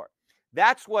road anymore.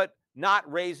 That's what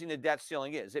not raising the debt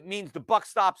ceiling is. It means the buck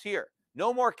stops here.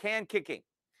 No more can kicking.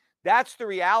 That's the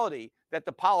reality that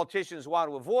the politicians want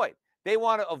to avoid. They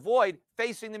want to avoid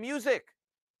facing the music,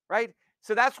 right?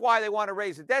 So that's why they want to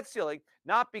raise the debt ceiling,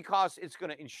 not because it's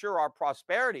going to ensure our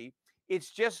prosperity.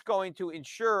 It's just going to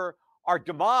ensure our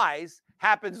demise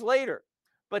happens later.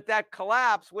 But that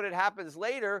collapse, when it happens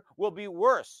later, will be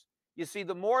worse. You see,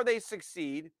 the more they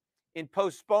succeed in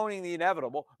postponing the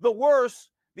inevitable, the worse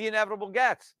the inevitable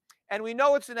gets. And we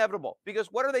know it's inevitable because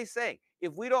what are they saying?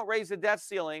 If we don't raise the debt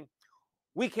ceiling,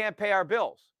 we can't pay our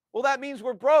bills. Well, that means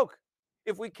we're broke.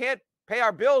 If we can't pay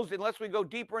our bills unless we go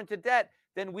deeper into debt,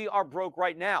 then we are broke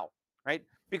right now, right?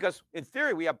 Because in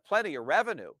theory, we have plenty of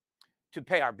revenue to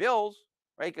pay our bills,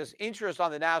 right? Because interest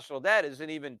on the national debt isn't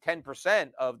even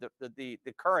 10% of the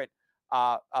current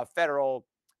federal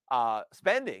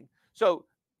spending. So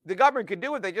the government can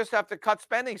do it. They just have to cut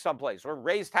spending someplace or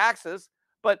raise taxes,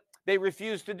 but they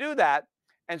refuse to do that.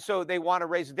 And so they want to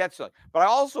raise the debt ceiling. But I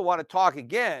also want to talk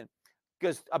again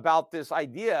about this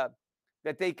idea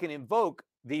that they can invoke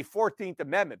the 14th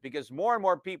Amendment, because more and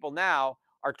more people now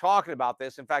are talking about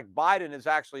this. In fact, Biden is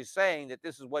actually saying that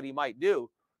this is what he might do.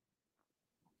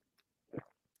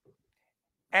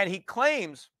 And he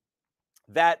claims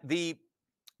that the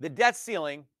debt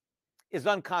ceiling is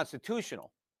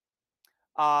unconstitutional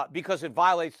because it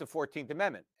violates the 14th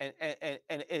Amendment. And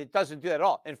it doesn't do that at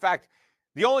all. In fact,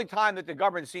 the only time that the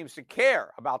government seems to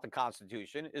care about the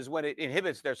Constitution is when it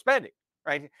inhibits their spending,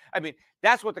 right? I mean,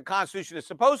 that's what the Constitution is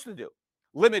supposed to do.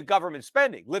 Limit government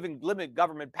spending, limit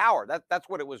government power. That's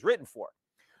what it was written for.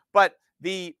 But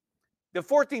the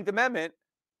 14th Amendment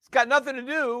has got nothing to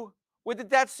do with the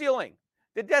debt ceiling.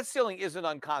 The debt ceiling isn't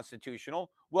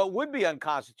unconstitutional. What would be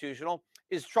unconstitutional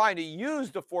is trying to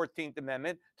use the 14th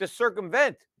Amendment to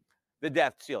circumvent the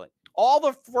debt ceiling. All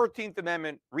the 14th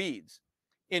Amendment reads,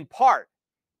 in part,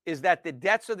 is that the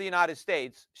debts of the United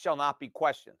States shall not be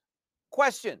questioned.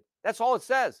 Questioned. That's all it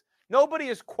says. Nobody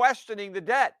is questioning the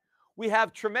debt. We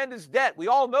have tremendous debt. We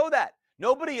all know that.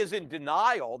 Nobody is in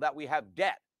denial that we have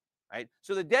debt, right?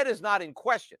 So the debt is not in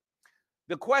question.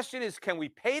 The question is, can we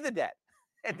pay the debt?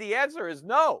 And the answer is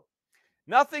no.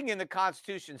 Nothing in the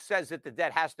Constitution says that the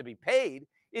debt has to be paid.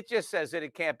 It just says that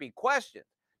it can't be questioned.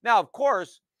 Now, of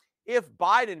course, if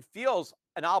Biden feels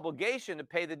an obligation to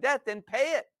pay the debt, then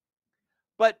pay it.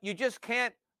 But you just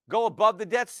can't go above the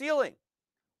debt ceiling.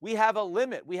 We have a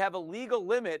limit. We have a legal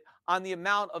limit on the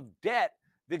amount of debt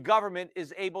the government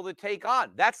is able to take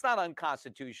on. That's not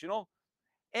unconstitutional.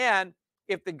 And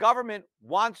if the government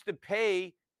wants to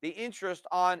pay the interest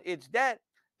on its debt,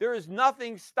 there is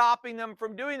nothing stopping them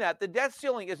from doing that. The debt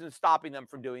ceiling isn't stopping them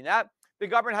from doing that. The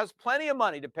government has plenty of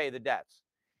money to pay the debts.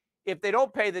 If they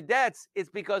don't pay the debts, it's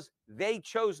because they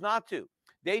chose not to.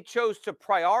 They chose to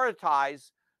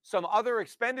prioritize some other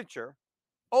expenditure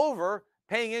over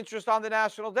paying interest on the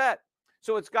national debt.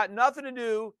 So it's got nothing to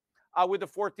do with the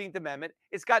 14th Amendment.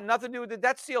 It's got nothing to do with the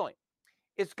debt ceiling.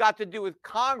 It's got to do with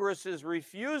Congress's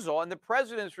refusal and the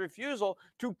president's refusal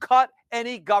to cut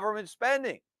any government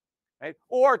spending, right?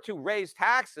 Or to raise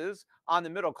taxes on the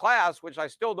middle class, which I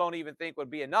still don't even think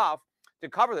would be enough to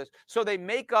cover this. So they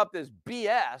make up this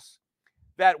BS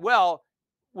that, well,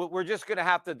 we're just going to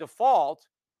have to default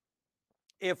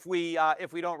if we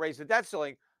don't raise the debt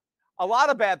ceiling. A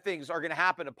lot of bad things are going to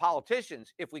happen to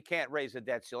politicians if we can't raise the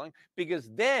debt ceiling, because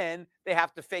then they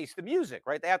have to face the music,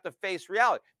 right? They have to face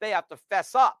reality. They have to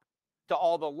fess up to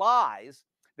all the lies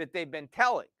that they've been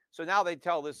telling. So now they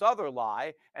tell this other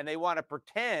lie, and they want to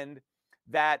pretend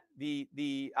that the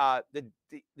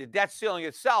debt ceiling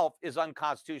itself is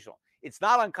unconstitutional. It's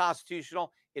not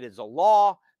unconstitutional. It is a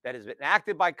law that has been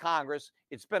enacted by Congress.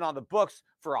 It's been on the books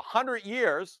for 100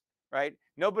 years, right?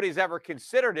 Nobody's ever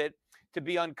considered it to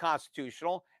be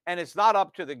unconstitutional, and it's not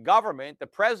up to the government, the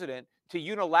president, to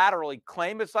unilaterally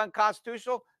claim it's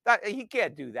unconstitutional. That he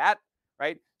can't do that,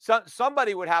 right?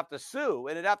 Somebody would have to sue,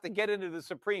 and it'd have to get into the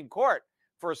Supreme Court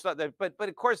for something. But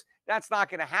of course, that's not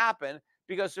going to happen,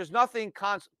 because there's nothing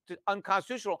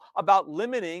unconstitutional about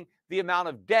limiting the amount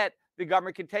of debt the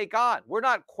government can take on. We're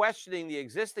not questioning the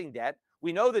existing debt.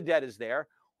 We know the debt is there.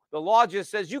 The law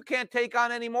just says you can't take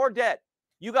on any more debt.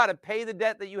 You got to pay the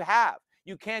debt that you have.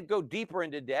 You can't go deeper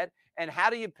into debt. And how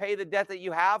do you pay the debt that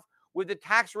you have? With the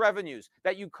tax revenues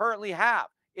that you currently have,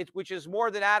 which is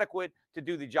more than adequate to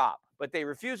do the job. But they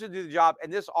refuse to do the job,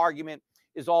 and this argument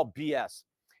is all BS.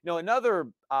 You know, another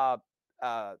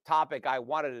topic I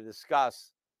wanted to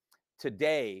discuss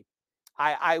today,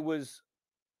 I was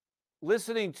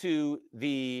listening to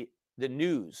the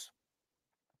news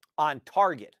on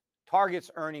Target.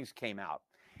 Target's earnings came out,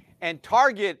 and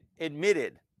Target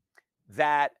admitted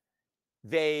that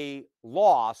they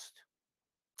lost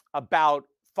about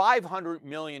 $500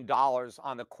 million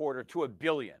on the quarter to $1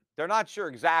 billion. They're not sure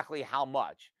exactly how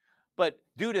much, but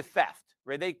due to theft,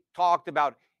 right? They talked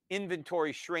about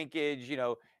inventory shrinkage, you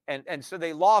know, and so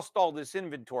they lost all this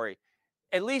inventory.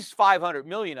 At least 500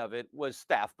 million of it was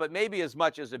theft, but maybe as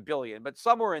much as $1 billion, but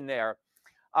somewhere in there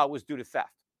was due to theft.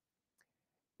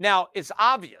 Now, it's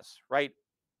obvious, right,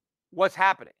 what's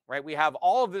happening, right? We have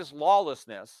all of this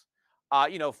lawlessness,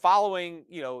 following,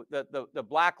 the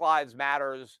Black Lives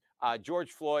Matters,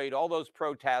 George Floyd, all those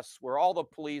protests where all the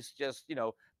police just,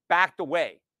 backed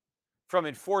away from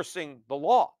enforcing the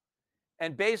law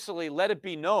and basically let it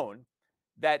be known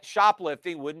that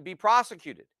shoplifting wouldn't be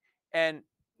prosecuted. And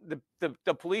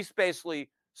the police basically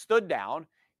stood down,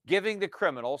 giving the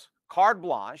criminals carte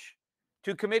blanche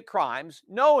to commit crimes,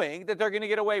 knowing that they're going to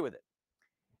get away with it.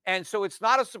 And so it's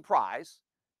not a surprise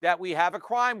that we have a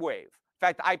crime wave. In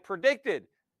fact, I predicted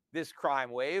this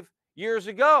crime wave years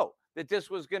ago, that this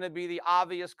was going to be the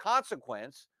obvious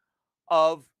consequence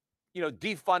of,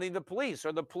 defunding the police,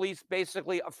 or the police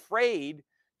basically afraid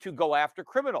to go after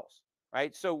criminals,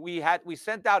 right? So we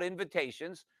sent out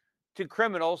invitations to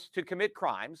criminals to commit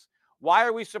crimes. Why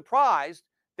are we surprised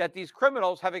that these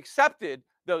criminals have accepted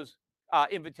those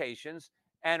invitations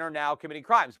and are now committing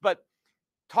crimes? But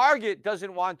Target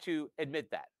doesn't want to admit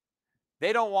that.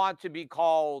 They don't want to be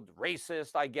called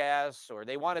racist, I guess, or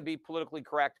they want to be politically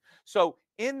correct. So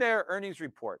in their earnings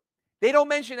report, they don't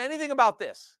mention anything about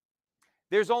this.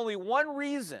 There's only one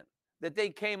reason that they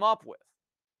came up with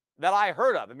that I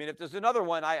heard of. I mean, if there's another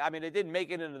one, it didn't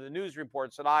make it into the news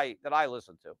reports that I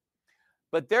listened to.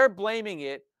 But they're blaming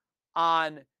it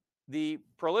on the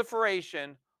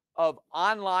proliferation of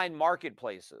online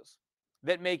marketplaces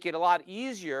that make it a lot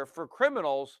easier for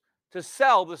criminals to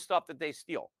sell the stuff that they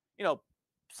steal.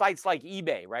 Sites like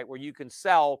eBay, right, where you can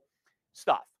sell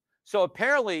stuff. So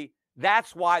apparently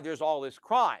that's why there's all this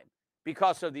crime,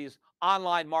 because of these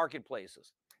online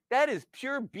marketplaces. That is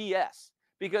pure BS,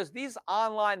 because these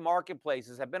online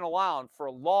marketplaces have been around for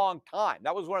a long time.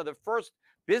 That was one of the first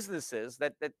businesses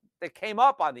that came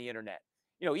up on the internet.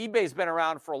 eBay's been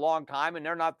around for a long time, and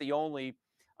they're not the only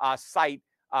site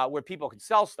where people can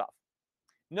sell stuff.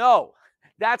 No,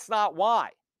 that's not why.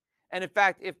 And in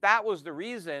fact, if that was the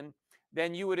reason,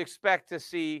 then you would expect to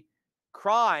see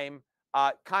crime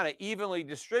kind of evenly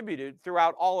distributed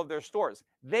throughout all of their stores.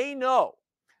 They know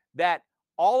that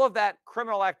all of that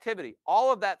criminal activity,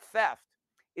 all of that theft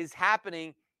is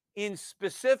happening in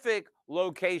specific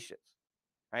locations,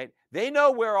 right? They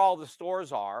know where all the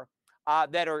stores are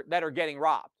that are getting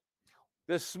robbed.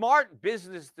 The smart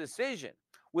business decision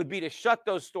would be to shut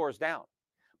those stores down,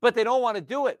 but they don't want to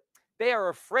do it. They are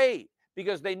afraid,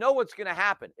 because they know what's going to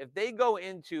happen. If they go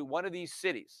into one of these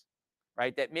cities,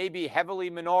 right, that may be heavily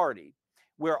minority,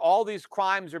 where all these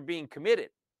crimes are being committed,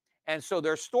 And so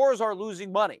their stores are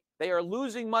losing money. They are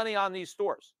losing money on these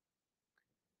stores.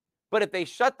 But if they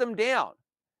shut them down,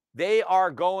 they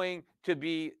are going to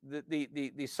be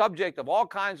the subject of all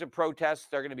kinds of protests.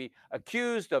 They're going to be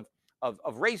accused of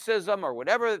racism or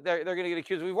whatever they're going to get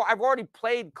accused of. I've already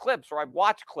played clips, or I've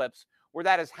watched clips where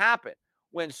that has happened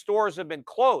when stores have been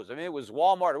closed. I mean, it was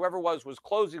Walmart, whoever it was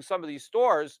closing some of these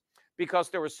stores because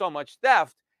there was so much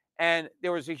theft, and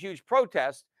there was a huge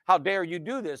protest. How dare you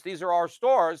do this? These are our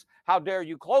stores. How dare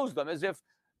you close them? As if,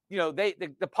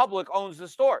 the public owns the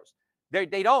stores. They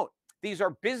don't. These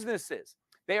are businesses.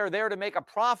 They are there to make a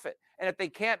profit. And if they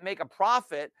can't make a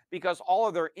profit because all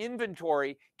of their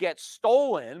inventory gets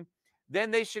stolen,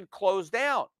 then they should close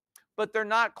down. But they're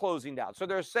not closing down. So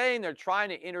they're saying they're trying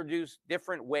to introduce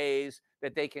different ways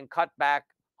that they can cut back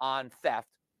on theft.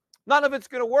 None of it's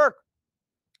going to work.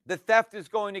 The theft is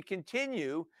going to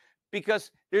continue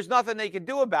because there's nothing they can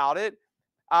do about it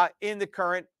in the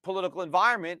current political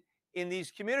environment in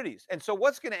these communities. And so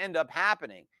what's going to end up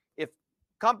happening if a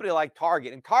company like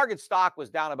Target, and Target stock was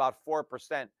down about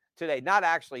 4% today, not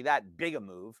actually that big a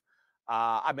move.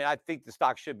 I think the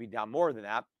stock should be down more than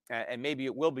that, and maybe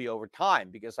it will be over time,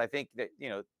 because I think that,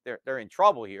 they're in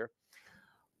trouble here.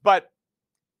 But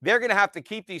they're going to have to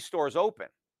keep these stores open,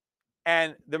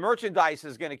 and the merchandise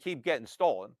is going to keep getting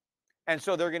stolen. And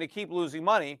so they're going to keep losing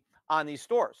money on these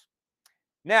stores.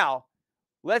 Now,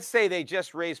 let's say they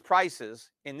just raise prices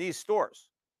in these stores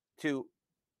to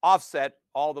offset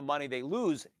all the money they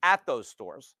lose at those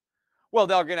stores. Well,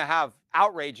 they're going to have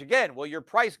outrage again. Well, you're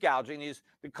price gouging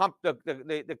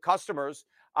the customers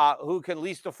who can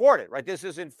least afford it, right? This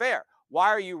isn't fair. Why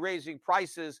are you raising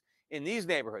prices in these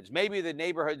neighborhoods? Maybe the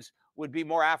neighborhoods would be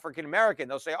more African American.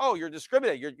 They'll say, "Oh, you're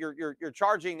discriminating. You're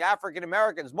charging African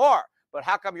Americans more. But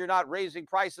how come you're not raising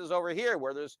prices over here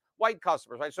where there's white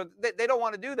customers?" Right? So they don't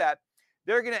want to do that.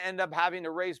 They're going to end up having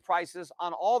to raise prices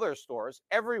on all their stores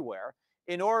everywhere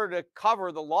in order to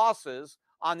cover the losses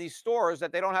on these stores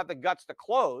that they don't have the guts to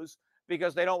close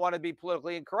because they don't want to be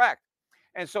politically incorrect.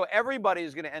 And so everybody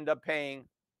is going to end up paying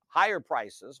higher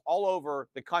prices all over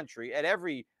the country at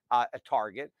every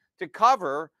Target to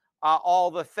cover all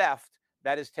the theft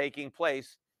that is taking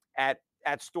place at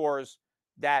stores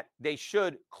that they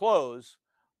should close,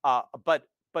 but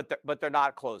they're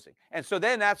not closing. And so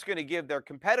then that's going to give their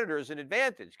competitors an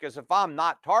advantage, because if I'm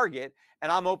not Target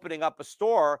and I'm opening up a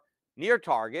store near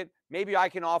Target, maybe I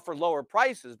can offer lower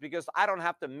prices because I don't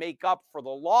have to make up for the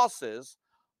losses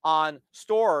on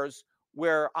stores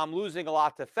where I'm losing a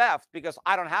lot to theft because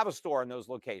I don't have a store in those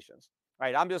locations,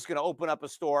 right? I'm just going to open up a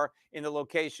store in the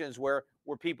locations where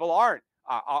people aren't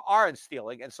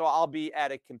stealing. And so I'll be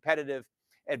at a competitive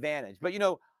advantage. But,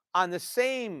 on the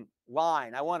same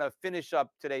line, I want to finish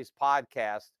up today's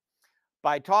podcast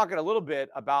by talking a little bit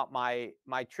about my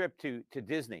trip to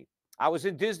Disney. I was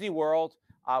in Disney World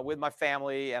with my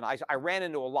family, and I ran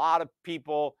into a lot of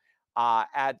people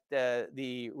at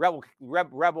the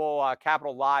Rebel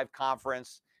Capital Live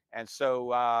conference. And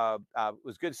so it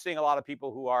was good seeing a lot of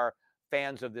people who are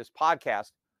fans of this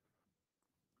podcast.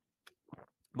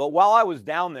 But while I was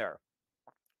down there,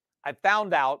 I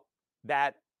found out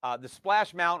that the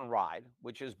Splash Mountain ride,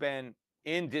 which has been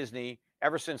in Disney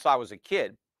ever since I was a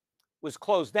kid, was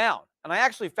closed down. And I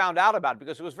actually found out about it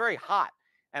because it was very hot.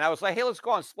 And I was like, hey, let's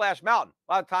go on Splash Mountain.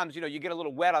 A lot of times, you get a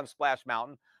little wet on Splash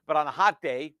Mountain, but on a hot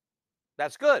day,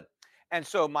 that's good. And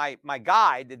so my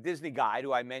guide, the Disney guide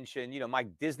who I mentioned, my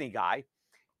Disney guy,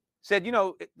 said,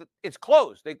 it's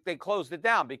closed. They closed it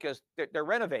down because they're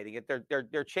renovating it.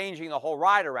 They're changing the whole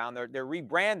ride around. They're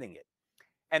rebranding it.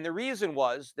 And the reason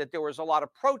was that there was a lot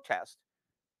of protest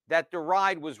that the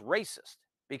ride was racist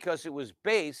because it was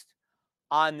based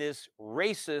on this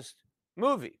racist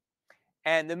movie.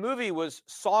 And the movie was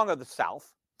Song of the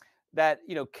South that,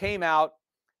 came out,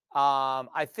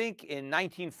 I think in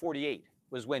 1948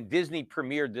 was when Disney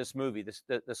premiered this movie,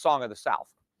 the Song of the South.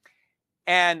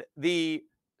 And the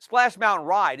Splash Mountain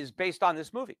ride is based on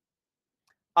this movie.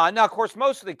 Now, of course,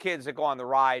 most of the kids that go on the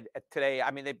ride today,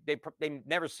 they've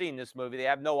never seen this movie. They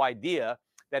have no idea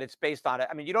that it's based on it.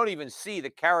 You don't even see the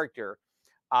character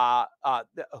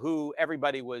who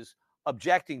everybody was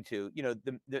objecting to.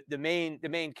 The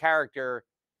main character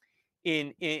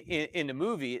in the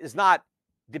movie is not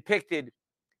depicted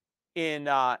in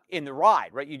the ride,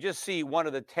 right? You just see one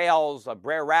of the tails, a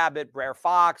Brer Rabbit, Brer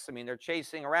Fox. They're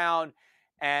chasing around.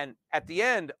 And at the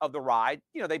end of the ride,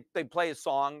 they play a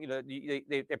song,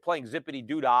 they're playing Zippity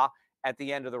Doo-Dah at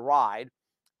the end of the ride,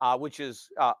 which is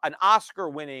an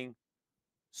Oscar-winning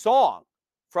song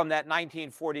from that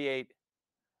 1948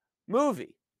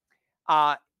 movie.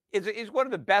 is one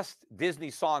of the best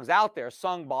Disney songs out there,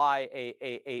 sung by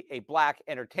a black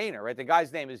entertainer, right? The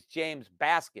guy's name is James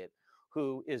Baskett,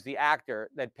 who is the actor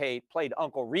that played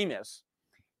Uncle Remus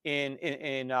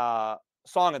in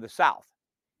Song of the South.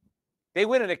 They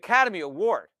win an Academy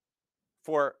Award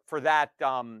for that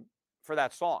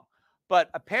song. But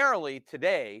apparently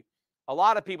today, a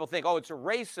lot of people think, oh, it's a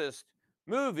racist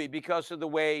movie because of the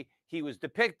way he was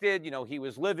depicted. He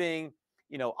was living,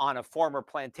 on a former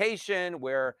plantation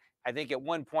where I think at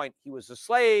one point he was a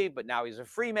slave, but now he's a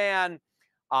free man.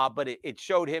 But it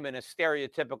showed him in a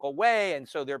stereotypical way. And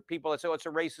so there are people that say, oh, it's a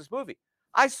racist movie.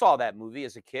 I saw that movie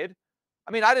as a kid.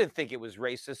 I mean, I didn't think it was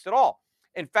racist at all.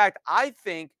 In fact, I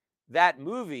think that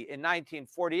movie in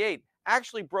 1948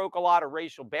 actually broke a lot of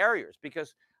racial barriers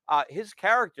because his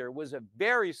character was a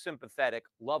very sympathetic,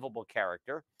 lovable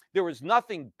character. There was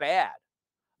nothing bad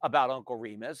about Uncle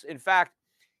Remus. In fact,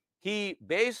 he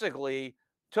basically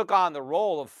took on the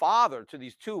role of father to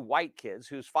these two white kids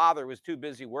whose father was too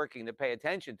busy working to pay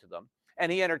attention to them.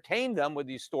 And he entertained them with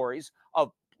these stories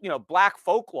of, black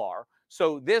folklore.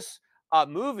 So this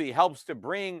movie helps to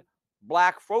bring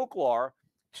black folklore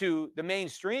to the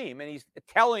mainstream. And he's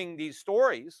telling these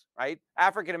stories, right?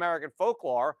 African-American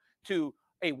folklore to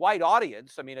a white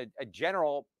audience. I mean, a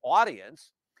general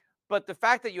audience. But the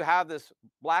fact that you have this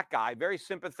black guy, very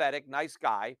sympathetic, nice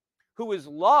guy, who is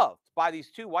loved by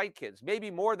these two white kids,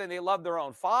 maybe more than they love their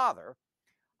own father,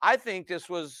 I think this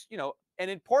was, an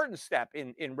important step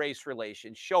in race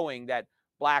relations, showing that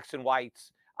blacks and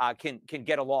whites can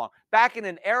get along. Back in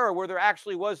an era where there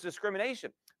actually was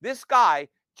discrimination. This guy,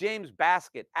 James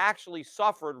Baskett, actually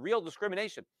suffered real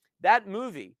discrimination. That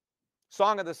movie,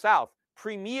 Song of the South,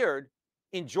 premiered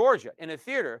in Georgia in a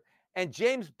theater, and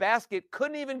James Baskett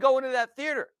couldn't even go into that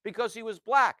theater because he was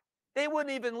black. They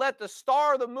wouldn't even let the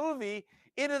star of the movie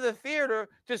into the theater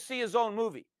to see his own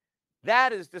movie.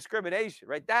 That is discrimination,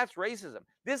 right? That's racism.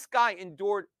 This guy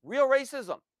endured real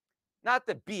racism, not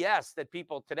the BS that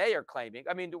people today are claiming.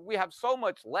 I mean, we have so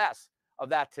much less of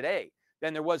that today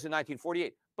than there was in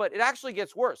 1948. But it actually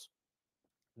gets worse.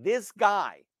 This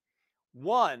guy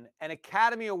won an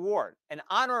Academy Award, an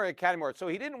honorary Academy Award. So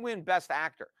he didn't win Best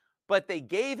Actor, but they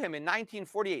gave him in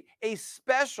 1948 a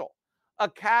special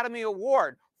Academy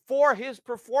Award for his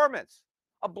performance,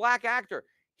 a black actor.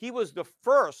 He was the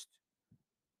first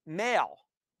male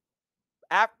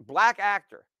black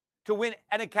actor to win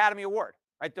an Academy Award,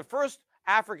 right? The first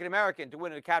African American to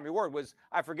win an Academy Award was,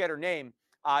 I forget her name,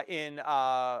 in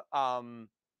Gone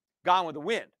with the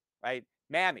Wind, right?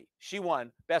 Mammy. She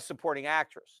won Best Supporting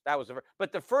Actress. That was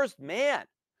but the first man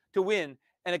to win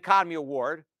an Academy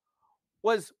Award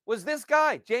was this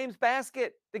guy, James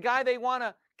Baskett, the guy they want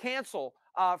to cancel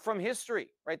from history,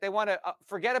 right? They want to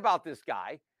forget about this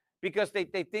guy because they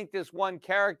think this one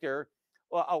character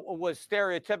was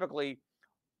stereotypically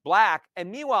black.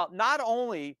 And meanwhile, not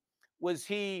only was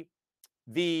he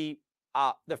the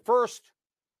first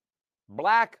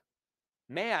black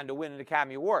man to win an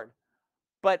Academy Award,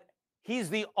 but he's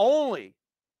the only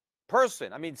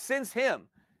person. I mean, since him,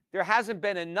 there hasn't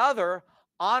been another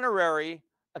honorary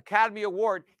Academy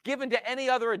Award given to any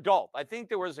other adult. I think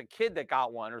there was a kid that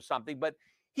got one or something, but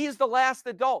he's the last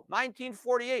adult.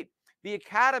 1948. The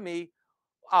Academy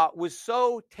was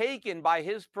so taken by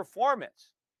his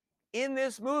performance in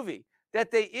this movie that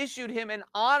they issued him an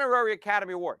honorary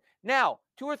Academy Award. Now,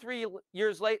 2 or 3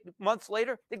 months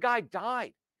later, the guy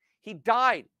died. He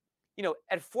died,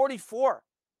 at 44.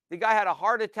 The guy had a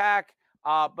heart attack,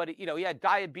 but he had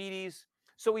diabetes.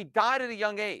 So he died at a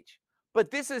young age. But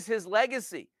this is his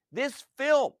legacy. This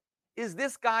film is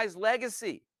this guy's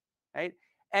legacy, right?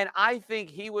 And I think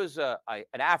he was an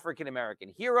African-American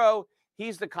hero.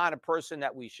 He's the kind of person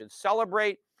that we should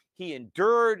celebrate. He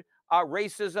endured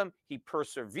racism. He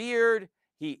persevered.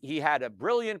 He had a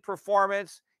brilliant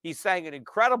performance. He sang an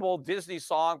incredible Disney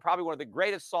song, probably one of the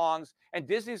greatest songs. And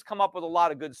Disney's come up with a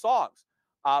lot of good songs.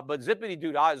 But Zippity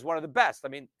Doo Dah is one of the best. I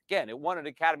mean, again, it won an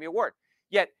Academy Award.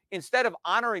 Yet, instead of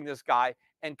honoring this guy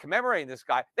and commemorating this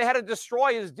guy, they had to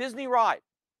destroy his Disney ride.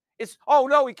 It's, oh,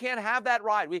 no, we can't have that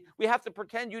ride. We have to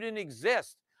pretend you didn't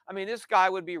exist. I mean, this guy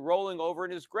would be rolling over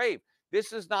in his grave.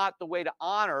 This is not the way to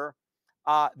honor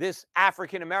this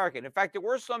African American. In fact, there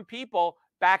were some people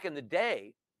back in the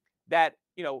day that,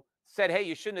 said, hey,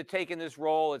 you shouldn't have taken this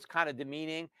role. It's kind of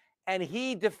demeaning. And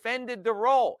he defended the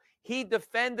role. He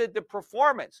defended the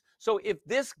performance. So if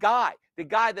this guy, the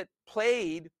guy that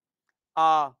played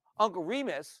Uncle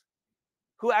Remus,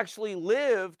 who actually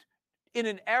lived in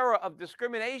an era of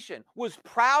discrimination, was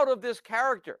proud of this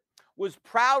character, was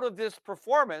proud of this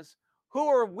performance, who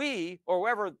are we, or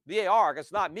whoever they are, I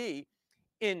guess not me,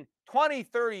 in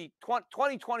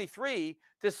 2023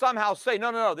 to somehow say,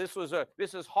 no, this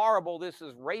is horrible, this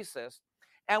is racist,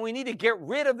 and we need to get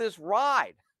rid of this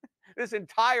ride, this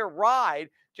entire ride,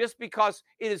 just because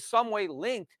it is some way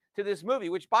linked to this movie,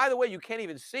 which, by the way, you can't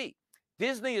even see.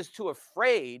 Disney is too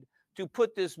afraid to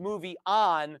put this movie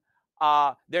on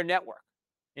their network,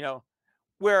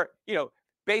 where,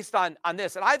 based on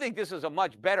this. And I think this is a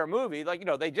much better movie. Like,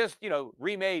 they just,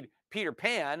 remade Peter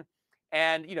Pan,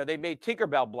 and, they made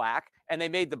Tinkerbell black, and they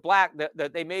made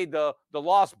they made the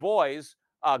Lost Boys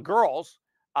girls.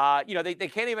 They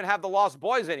can't even have the Lost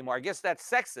Boys anymore. I guess that's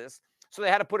sexist. So they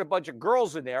had to put a bunch of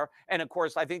girls in there. And of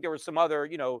course, I think there was some other,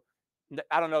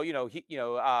 I don't know,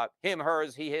 him,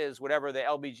 hers, he, his, whatever, the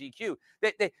LBGQ.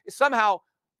 They somehow,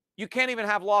 you can't even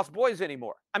have Lost Boys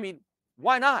anymore. I mean,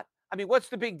 why not? I mean, what's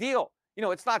the big deal?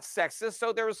 It's not sexist.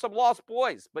 So there are some Lost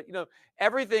Boys, but,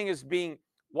 everything is being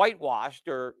whitewashed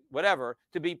or whatever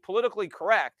to be politically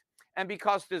correct. And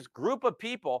because this group of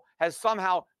people has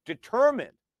somehow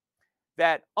determined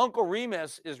that Uncle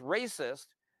Remus is racist,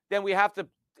 then we have to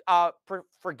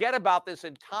forget about this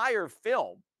entire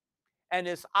film and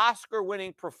this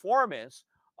Oscar-winning performance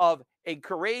of a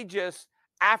courageous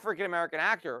African-American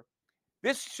actor.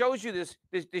 This shows you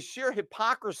the sheer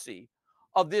hypocrisy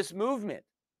of this movement,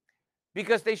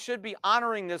 because they should be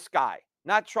honoring this guy,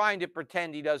 not trying to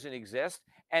pretend he doesn't exist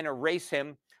and erase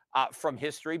him from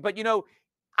history. But,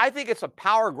 I think it's a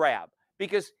power grab,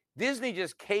 because Disney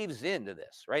just caves into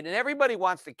this, right? And everybody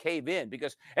wants to cave in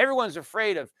because everyone's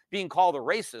afraid of being called a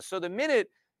racist. So the minute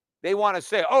they want to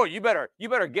say, oh, you better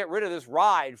get rid of this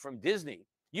ride from Disney,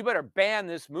 you better ban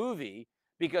this movie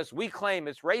because we claim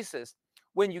it's racist.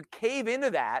 When you cave into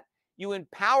that, you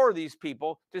empower these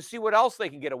people to see what else they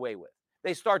can get away with.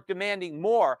 They start demanding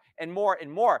more and more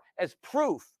and more as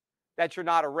proof that you're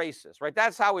not a racist, right?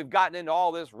 That's how we've gotten into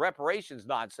all this reparations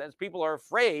nonsense. People are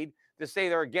afraid to say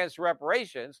they're against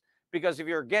reparations, because if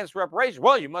you're against reparations,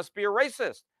 well, you must be a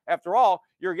racist. After all,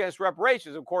 you're against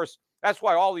reparations. Of course, that's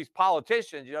why all these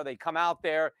politicians, they come out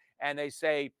there and they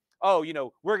say, oh,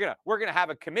 we're gonna have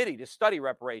a committee to study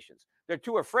reparations. They're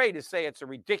too afraid to say it's a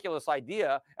ridiculous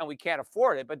idea and we can't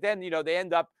afford it. But then, they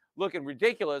end up looking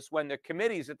ridiculous when the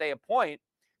committees that they appoint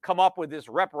come up with this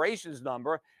reparations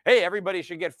number. Hey, everybody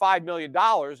should get $5 million.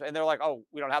 And they're like, oh,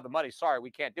 we don't have the money. Sorry, we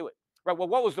can't do it. Right. Well,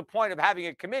 what was the point of having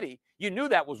a committee? You knew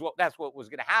that's what was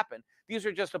going to happen. These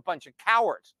are just a bunch of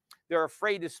cowards. They're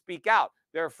afraid to speak out.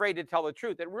 They're afraid to tell the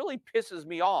truth. It really pisses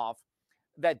me off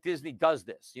that Disney does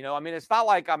this. I mean, it's not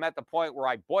like I'm at the point where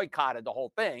I boycotted the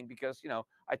whole thing, because,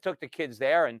 I took the kids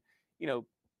there, and,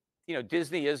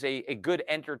 Disney is a good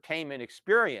entertainment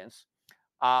experience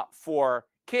for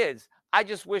kids. I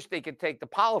just wish they could take the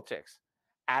politics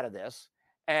out of this.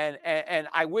 And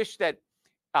I wish that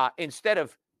instead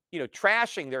of,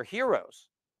 trashing their heroes,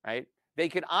 right, they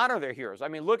can honor their heroes. I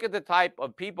mean, look at the type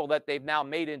of people that they've now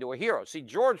made into a hero. See,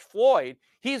 George Floyd,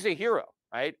 he's a hero,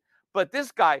 right? But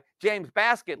this guy, James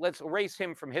Baskett, let's erase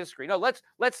him from history. No, let's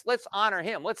honor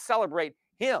him. Let's celebrate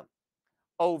him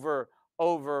over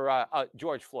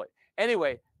George Floyd.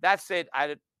 Anyway, that's it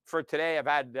for today. I've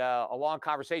had a long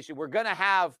conversation. We're going to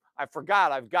have, I've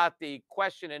got the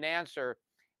question and answer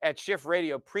at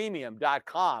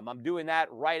shifradiopremium.com. I'm doing that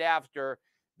right after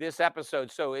this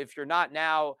episode. So if you're not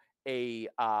now a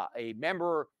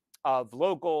member of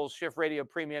local Shift Radio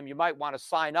Premium, you might want to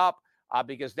sign up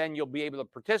because then you'll be able to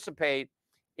participate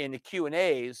in the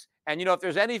Q&As. And, if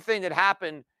there's anything that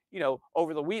happened,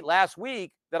 over the last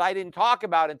week that I didn't talk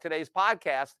about in today's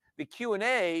podcast, the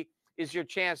Q&A is your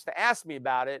chance to ask me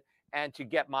about it and to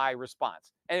get my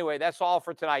response. Anyway, that's all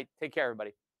for tonight. Take care,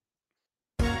 everybody.